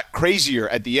 it got crazier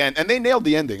at the end, and they nailed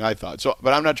the ending, I thought. So,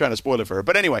 but I'm not trying to spoil it for her.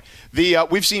 But anyway,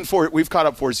 we've caught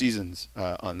up 4 seasons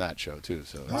on that show too,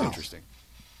 so it's interesting.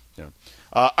 Yeah.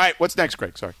 All right, what's next,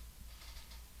 Craig? Sorry.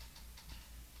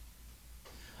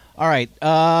 All right,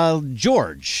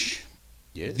 George.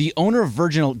 Yes. The owner of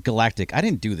Virgin Galactic. I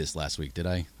didn't do this last week, did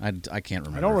I? I can't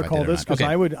remember. I don't if recall did or this not. because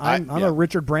Okay. I'm a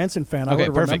Richard Branson fan. I would Okay,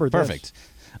 have perfect, remembered perfect. this.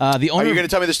 The Are owner. you going to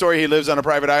tell me the story? He lives on a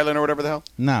private island or whatever the hell?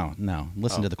 No.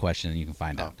 Listen to the question and you can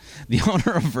find out. The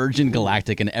owner of Virgin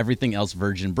Galactic and everything else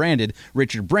Virgin branded,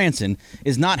 Richard Branson,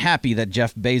 is not happy that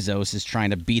Jeff Bezos is trying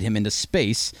to beat him into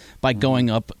space by going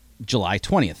up July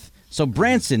 20th. So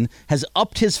Branson has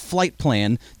upped his flight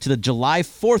plan to the July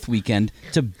 4th weekend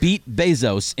to beat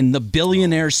Bezos in the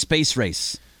billionaire space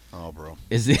race. Oh, bro.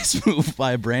 Is this move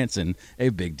by Branson a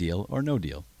big deal or no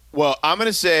deal? Well, I'm going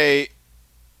to say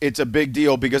it's a big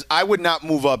deal because I would not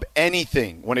move up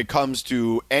anything when it comes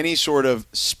to any sort of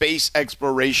space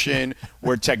exploration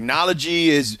where technology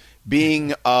is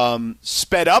being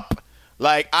sped up.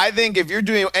 Like, I think if you're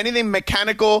doing anything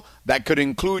mechanical that could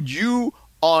include you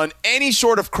on any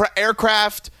sort of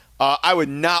aircraft, I would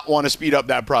not want to speed up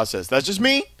that process. That's just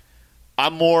me.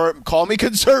 Call me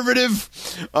conservative,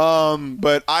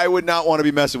 but I would not want to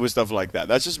be messing with stuff like that.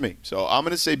 That's just me. So I'm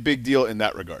going to say big deal in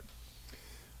that regard.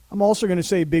 I'm also going to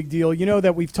say big deal. You know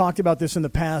that we've talked about this in the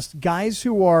past. Guys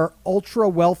who are ultra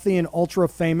wealthy and ultra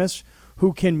famous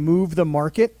who can move the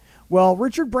market. Well,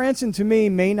 Richard Branson, to me,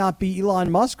 may not be Elon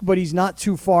Musk, but he's not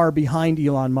too far behind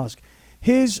Elon Musk.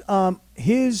 His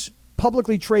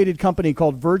publicly traded company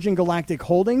called Virgin Galactic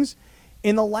Holdings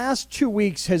in the last 2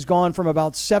 weeks has gone from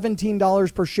about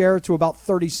 $17 per share to about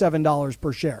 $37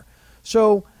 per share.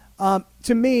 So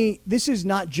to me, this is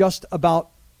not just about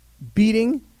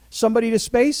beating somebody to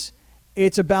space.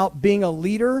 It's about being a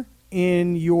leader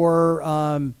in your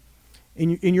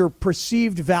in your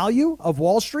perceived value of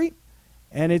Wall Street.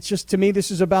 And it's just, to me, this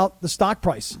is about the stock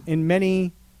price in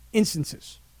many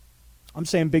instances. I'm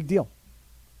saying big deal.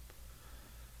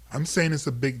 I'm saying it's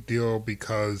a big deal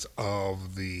because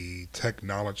of the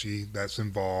technology that's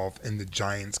involved and the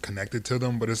giants connected to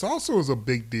them. But it's also a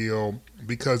big deal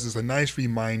because it's a nice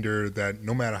reminder that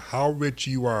no matter how rich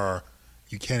you are,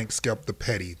 you can't escape the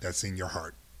petty that's in your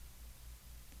heart.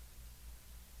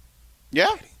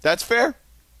 Yeah, that's fair.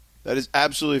 That is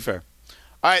absolutely fair.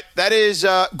 All right, that is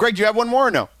Greg. Do you have one more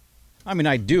or no? I mean,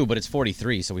 I do, but it's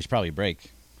 43, so we should probably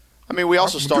break. I mean, we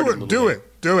also started. Do it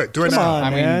Come now. on, I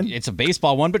man. mean, it's a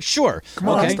baseball one, but sure. Come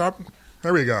on, Okay. stop.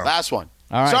 There we go. Last one.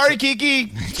 All right, Sorry, so- Kiki.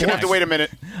 Gonna have to wait a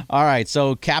minute. All right,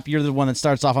 so Cap, you're the one that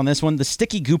starts off on this one. The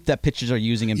sticky goop that pitchers are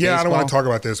using in baseball. I don't want to talk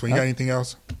about this one. You got anything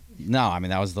else? No, I mean,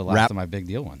 that was the last of my big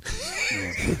deal one.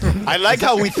 I like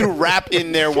how we threw rap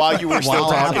in there while you were still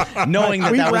talking. Knowing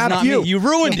that We that was wrapped not you. me. You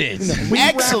ruined it. We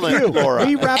Excellent, wrapped you. Laura.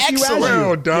 We wrapped you as Excellent. you.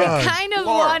 Well done. Kind of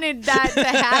Laura. wanted that to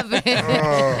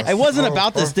happen. It wasn't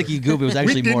about the sticky goop. It was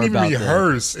actually We didn't more even about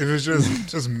rehearse. It was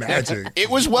just magic. It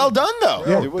was well done, though.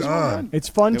 Yeah. It was well done. It's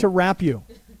fun to wrap you.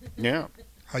 Yeah.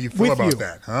 How you feel With about you.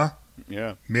 that, huh?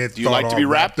 Yeah. Mid Do you like to be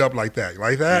wrapped? up like that? You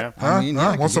like that? Yeah. Huh? I mean, yeah, it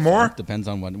huh? could Want be some fun. more? Depends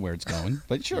on where it's going,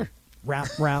 but sure. Wrap.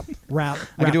 I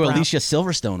could do Alicia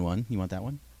Silverstone one. You want that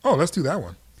one? Oh, let's do that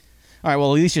one. All right.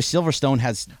 Well, Alicia Silverstone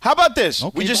has. How about this?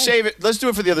 Okay, We just fine. save it. Let's do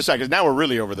it for the other side because now we're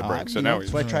really over the break. So you now know,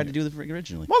 that's what I tried to do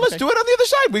originally. Well, let's Okay. do it on the other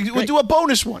side. We'll Great. do a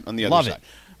bonus one on the other Love side. it.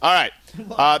 All right.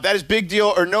 That is big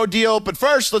deal or no deal. But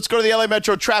first, let's go to the LA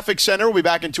Metro Traffic Center. We'll be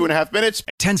back in 2.5 minutes.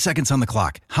 10 seconds on the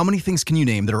clock. How many things can you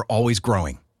name that are always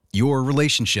growing? Your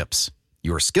relationships,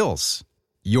 your skills,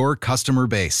 your customer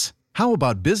base. How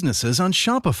about businesses on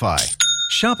Shopify?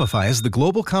 Shopify is the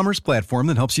global commerce platform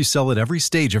that helps you sell at every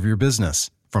stage of your business.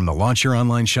 From the launch your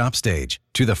online shop stage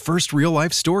to the first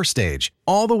real-life store stage,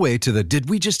 all the way to the did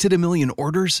we just hit a million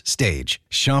orders stage.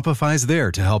 Shopify's there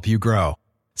to help you grow.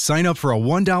 Sign up for a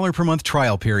 $1 per month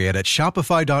trial period at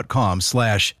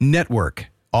shopify.com/network,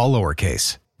 all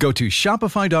lowercase. Go to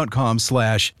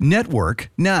shopify.com/network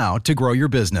now to grow your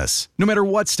business, no matter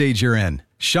what stage you're in.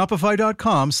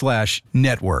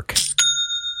 Shopify.com/network.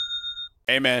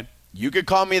 Hey, man. You can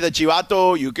call me the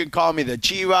Chivato. You can call me the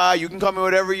Chiva. You can call me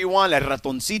whatever you want. El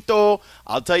Ratoncito.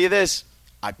 I'll tell you this.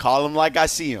 I call him like I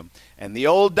see him. And the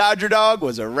old Dodger dog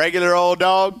was a regular old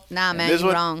dog. Nah, And man, this you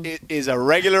one wrong. is a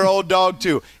regular old dog,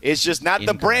 too. It's just not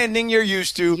the Incorrect. branding you're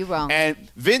used to. You wrong. And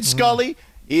Vince Scully,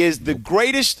 he is the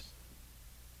greatest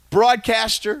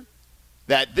broadcaster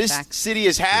that this Facts. city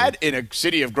has had in a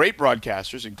city of great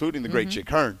broadcasters, including the great Chick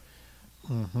Hearn.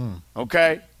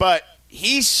 Okay? But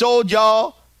he sold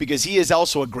y'all because he is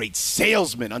also a great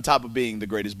salesman on top of being the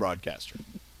greatest broadcaster.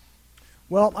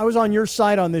 Well, I was on your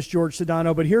side on this, George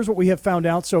Sedano, but here's what we have found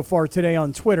out so far today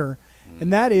on Twitter,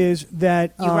 and that is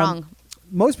that You're wrong.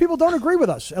 most people don't agree with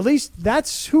us. At least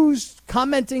that's who's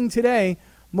commenting today.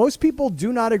 Most people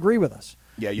do not agree with us.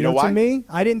 Yeah, you know why? To me,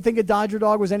 I didn't think a Dodger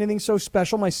dog was anything so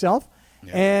special myself,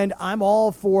 and I'm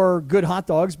all for good hot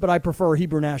dogs, but I prefer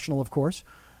Hebrew National, of course.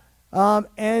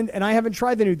 And I haven't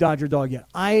tried the new Dodger dog yet.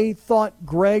 I thought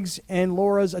Greg's and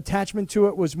Laura's attachment to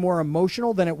it was more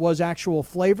emotional than it was actual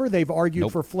flavor. They've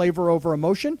argued for flavor over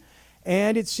emotion.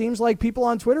 And it seems like people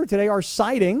on Twitter today are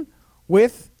siding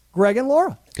with Greg and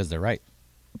Laura. Because they're right.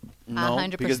 No,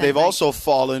 100% because they've right. also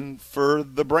fallen for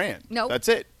the brand. Nope. That's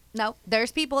it. No,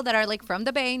 there's people that are like from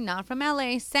the Bay, not from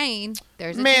LA, saying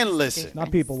there's a Man, difference. listen.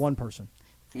 Not people, one person.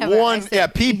 People No, is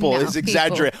people.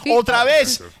 exaggerated. People. Otra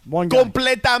vez, One guy.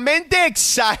 completamente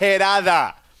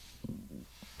exagerada.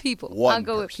 People. One I'll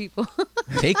go with people.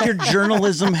 Take your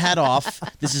journalism hat off.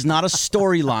 This is not a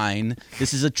storyline.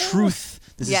 This is a truth.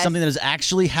 This is Yes. something that is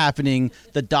actually happening.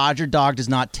 The Dodger dog does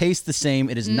not taste the same.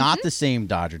 It is not the same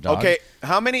Dodger dog. Okay,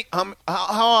 how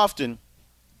often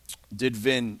did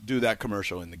Vin do that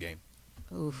commercial in the game?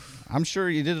 I'm sure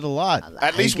you did it a lot.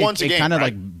 At least once a it game, kind of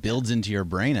right? like builds into your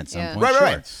brain at some Yeah. point.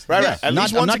 Right, sure. right. Yeah. At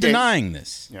least I'm once not a game. denying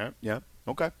this. Yeah.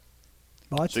 Okay.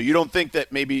 But So you don't think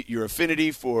that maybe your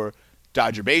affinity for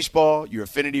Dodger baseball, your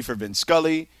affinity for Vince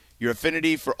Scully, your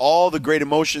affinity for all the great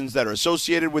emotions that are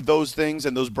associated with those things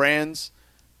and those brands,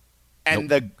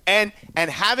 and and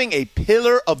having a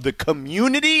pillar of the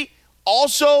community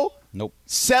also Nope.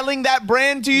 selling that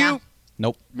brand to you, No.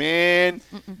 Nope. man,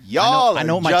 y'all. I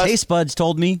know what my taste buds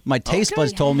told me. My taste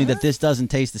buds told me that this doesn't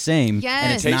taste the same, and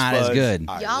Yes. it's not as good.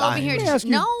 Y'all over here Let me just ask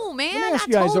you- no, man. let me ask I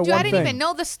you guys told you I one didn't thing. even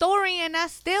know the story, and I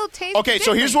still taste. Okay,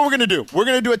 so here's what we're gonna do. We're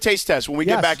gonna do a taste test when we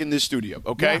get Yes. back in this studio.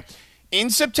 Okay, in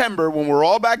September when we're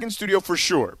all back in studio for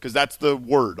sure, because that's the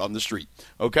word on the street.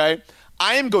 Okay,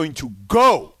 I am going to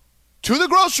go to the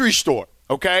grocery store.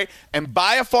 Okay, and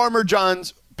buy a Farmer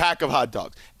John's pack of hot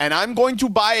dogs, and I'm going to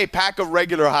buy a pack of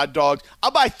regular hot dogs. I'll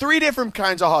buy 3 different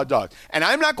kinds of hot dogs, and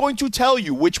I'm not going to tell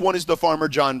you which one is the Farmer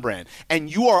John brand,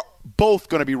 and you are both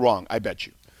going to be wrong. I bet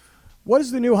you. what is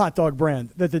the new hot dog brand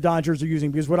that the Dodgers are using?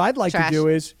 Because what I'd like Trash. to do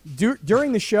is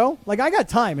during the show, like I got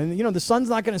time, and the sun's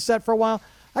not going to set for a while.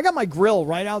 I got my grill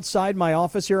right outside my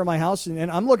office here at my house,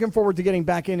 and I'm looking forward to getting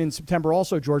back in September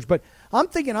also, George. But I'm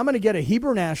thinking I'm going to get a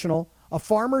Hebrew National, a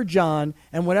Farmer John,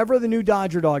 and whatever the new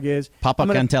Dodger dog is. Papa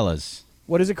Cantelas.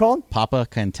 What is it called? Papa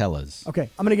Cantelas. Okay,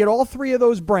 I'm going to get all 3 of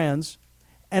those brands,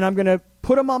 and I'm going to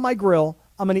put them on my grill.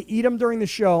 I'm going to eat them during the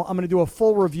show. I'm going to do a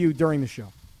full review during the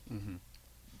show. Mm-hmm.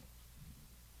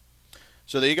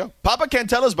 So there you go. Papa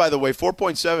Cantelas, by the way,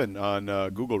 4.7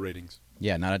 on Google ratings.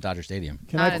 Yeah, not at Dodger Stadium.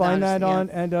 Can I find that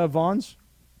on Vaughn's?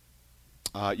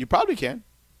 You probably can.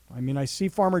 I mean, I see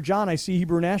Farmer John. I see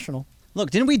Hebrew National. Look,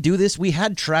 didn't we do this? We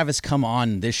had Travis come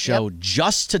on this show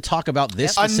just to talk about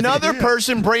this. Another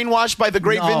person brainwashed by the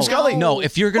great Vin Scully. No,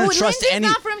 if you're going to trust Lindsay's any...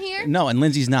 not from here? No, and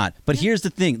Lindsay's not. But here's the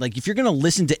thing. Like, if you're going to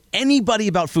listen to anybody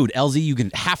about food, LZ, you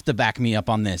have to back me up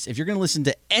on this. If you're going to listen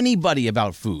to anybody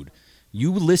about food,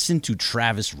 you listen to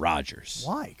Travis Rogers.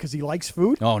 Why? Because he likes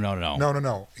food? Oh, no.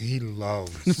 No. He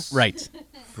loves right.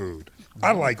 food.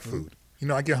 I like food. You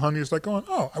know, I get hungry. It's like going,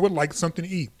 I would like something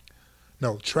to eat.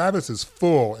 No, Travis is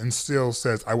full and still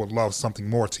says, I would love something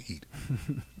more to eat.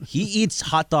 He eats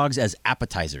hot dogs as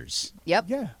appetizers. Yep.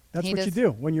 Yeah, that's what you do.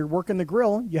 When you're working the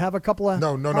grill, you have a couple of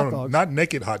hot dogs. Not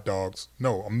naked hot dogs.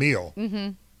 No, a meal.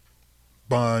 Mm-hmm.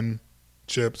 Bun,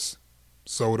 chips,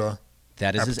 soda.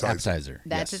 That is his appetizer.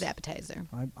 That's his appetizer.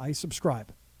 I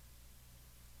subscribe.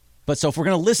 But so if we're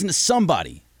going to listen to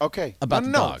somebody about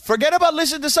the dog. Forget about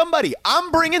listening to somebody.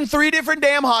 I'm bringing 3 different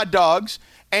damn hot dogs,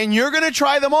 and you're going to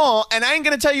try them all, and I ain't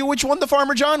going to tell you which one the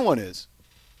Farmer John one is.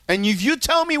 And if you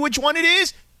tell me which one it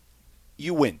is,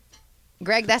 you win.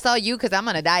 Greg, that's all you because I'm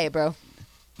on a diet, bro.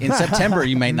 In September,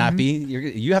 you may not be.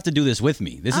 You have to do this with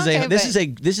me. This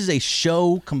is a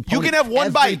show component. You can have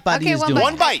one bite. Okay,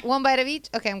 one bite. One bite of each?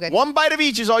 Okay, I'm good. One bite of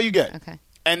each is all you get. Okay.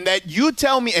 And that you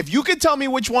tell me, if you can tell me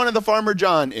which one of the Farmer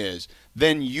John is,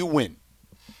 then you win.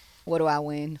 What do I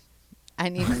win? I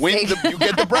need to you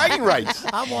get the bragging rights.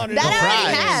 I wanted that I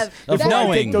already have. Of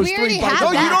knowing. We already have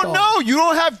No, that. you don't know. You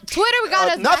don't have Twitter got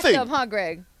us nothing. backed up, huh,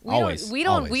 Greg? Always. We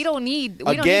don't need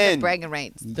the bragging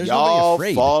rights. There's y'all nobody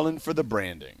afraid. falling for the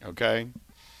branding, okay?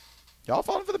 Y'all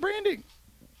falling for the branding.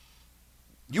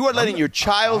 You are letting your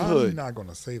childhood. I'm not going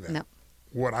to say that. No.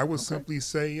 What I would simply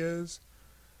say is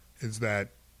that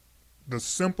the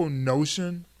simple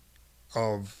notion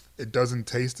of it doesn't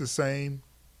taste the same,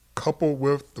 coupled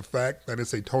with the fact that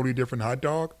it's a totally different hot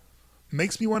dog,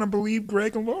 makes me want to believe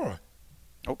Greg and Laura.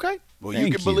 Okay. Well, Thank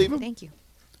you can believe them. Thank you.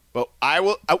 But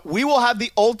we will have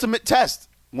the ultimate test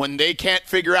when they can't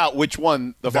figure out which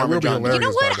one the Farmer John is. You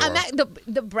know what?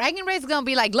 The bragging rights is going to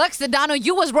be like, look, Sedano,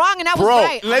 you was wrong and I was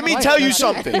right. Let me tell you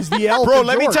something. Bro,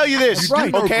 let me tell you this.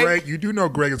 You do know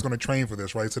Greg is going to train for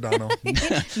this, right, Sedano?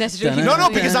 That's true. No,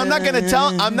 because I'm not going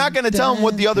to tell him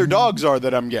what the other dogs are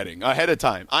that I'm getting ahead of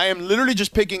time. I am literally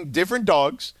just picking different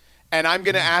dogs, and I'm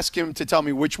going to ask him to tell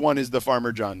me which one is the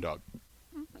Farmer John dog.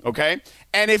 Okay?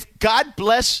 And if God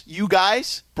bless you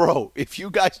guys, bro, if you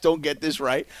guys don't get this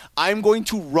right, I'm going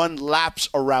to run laps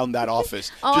around that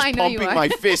office. I know you pumping are. my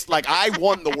fist like I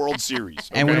won the World Series.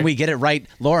 Okay? And when we get it right,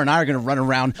 Laura and I are going to run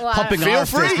around pumping our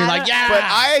fist. You're like, yeah. But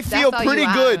I feel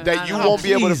pretty good that you won't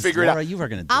be able to figure Laura, it out. You are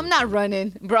going to I'm not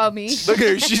running, bro, me. Look at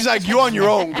her. She's like, you on your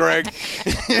own, Greg.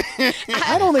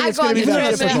 I don't think it's going to be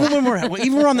that difficult.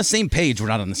 Even when we're on the same page, we're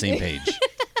not on the same page.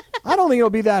 I don't think it'll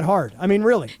be that hard. I mean,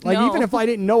 really. Like, No. even if I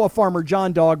didn't know a Farmer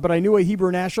John dog, but I knew a Hebrew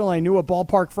National, I knew a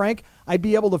Ballpark Frank, I'd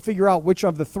be able to figure out which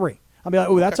of the 3. I'd be like,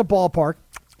 oh, that's a Ballpark.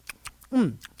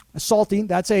 Salty.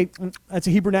 That's a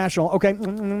Hebrew National. Okay.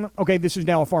 Okay, this is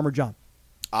now a Farmer John.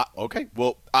 Okay.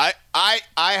 Well, I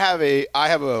have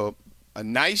a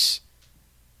nice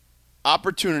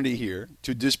opportunity here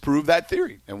to disprove that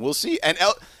theory, and we'll see. And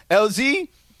LZ.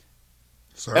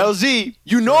 Sir? LZ,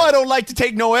 you know I don't like to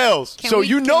take no L's. If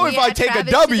I take add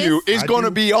a Travis to W, this? it's going to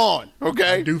be on,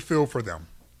 okay? I do feel for them.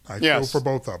 I feel for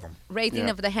both of them. Raising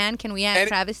of the hand, can we add And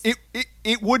Travis?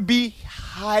 it would be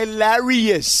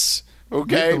hilarious,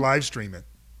 okay? You can live stream it.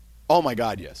 Oh, my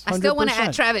God, yes. I still want to 100%.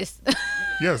 add Travis.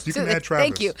 Yes, you can add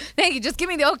Travis. Thank you. Just give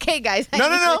me the okay, guys.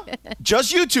 No.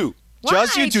 Just you two. Why?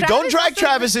 Just you two. Travis Don't drag doesn't-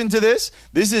 Travis into this.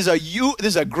 This is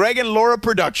a Greg and Laura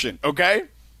production, okay?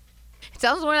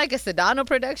 Sounds more like a Sedano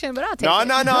production, but I'll take it.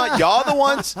 No. Y'all the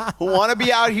ones who want to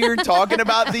be out here talking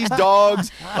about these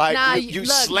dogs. Like, Nah, you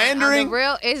look, slandering. on the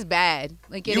real, it's bad.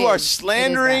 Like You are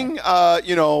slandering,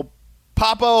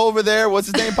 Papa over there. What's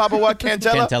his name? Papa what?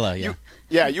 Cantella? Cantella,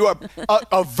 yeah. You are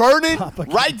a Vernon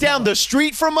right down the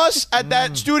street from us at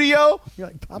that studio. You're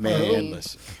like, Papa Man, who?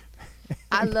 listen.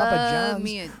 I Papa love John's,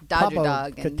 me a Dodger Papa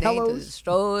dog, and they Catello's.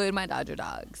 destroyed my Dodger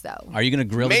dog. So Are you going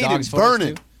to grill the Made in dogs for us,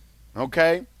 Vernon. too?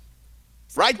 Okay?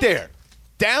 Right there.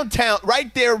 Downtown.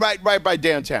 Right there, right by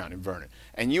downtown in Vernon.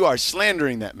 and you are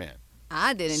slandering that man.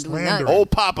 I didn't do Slander. nothing.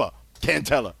 Old Papa, can't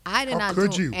tell her. I did How not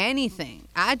could do you? anything.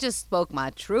 I just spoke my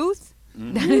truth.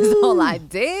 That is all I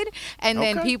did. And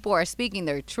then Okay. people are speaking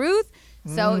their truth.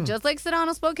 So just like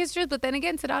Sedano spoke his truth, but then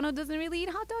again, Sedano doesn't really eat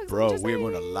hot dogs. Bro, we're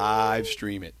going to live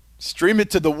stream it. Stream it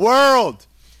to the world.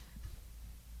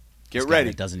 Get This guy ready.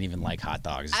 that doesn't even like hot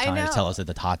dogs. Is I trying to know. tell us that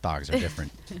the hot dogs are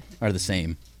different, are the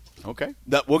same. Okay.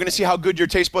 We're going to see how good your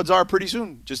taste buds are pretty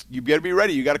soon. Just you better be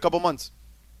ready. You got a couple months.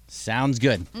 Sounds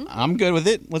good. I'm good with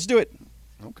it. Let's do it.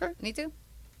 Okay. Me too.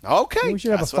 Okay. We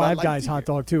should have That's a what I Five like to Guys hear. hot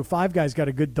dog too. Five Guys got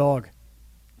a good dog.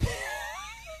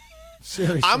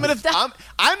 Seriously.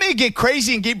 I may get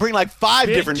crazy and bring like 5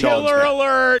 different dogs. Killer man.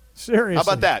 alert. Seriously. How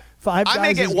about that? Five I may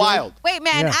Guys get is good. wild. Wait,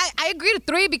 man, Yeah. I agree to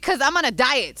 3 because I'm on a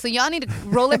diet. So y'all need to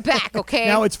roll it back, okay?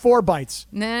 Now it's 4 bites.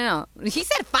 No. He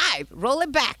said 5. Roll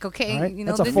it back, okay? All right? You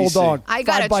know, That's a this- full dog. I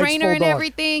got 5 a bites, trainer full and dog.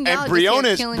 everything. And Y'all just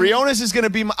here killing me. Briones is going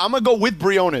to be I'm going to go with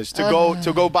Briones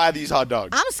to go buy these hot dogs.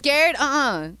 I'm scared,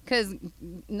 because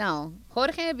no,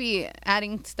 Jorge can't be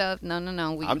adding stuff. No. I'm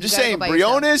just you gotta saying, go by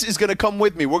yourself. Briones is going to come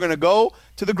with me. We're going to go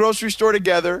to the grocery store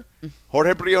together.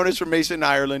 Jorge Briones from Mason,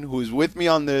 Ireland, who is with me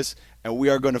on this, and we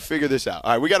are going to figure this out.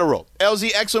 All right, we got to roll.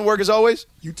 LZ, excellent work as always.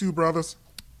 You two brothers.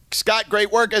 Scott,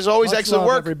 great work as always. Much Excellent love,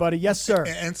 work. everybody. Yes, sir.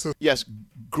 And so Yes,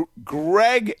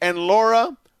 Greg and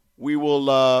Laura, we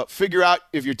will figure out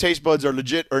if your taste buds are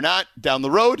legit or not down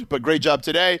the road, but great job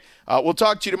today. We'll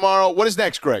talk to you tomorrow. What is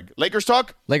next, Greg? Lakers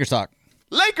talk? Lakers talk.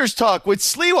 Lakers talk with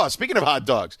Sliwa. Speaking of hot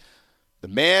dogs, the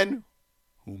man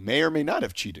who may or may not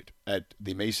have cheated at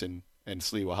the Mason and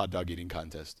Sliwa hot dog eating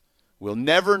contest. We'll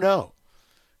never know.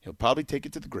 He'll probably take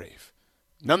it to the grave.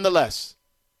 Nonetheless,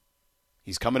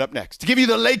 he's coming up next to give you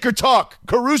the Laker talk,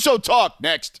 Caruso talk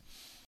next.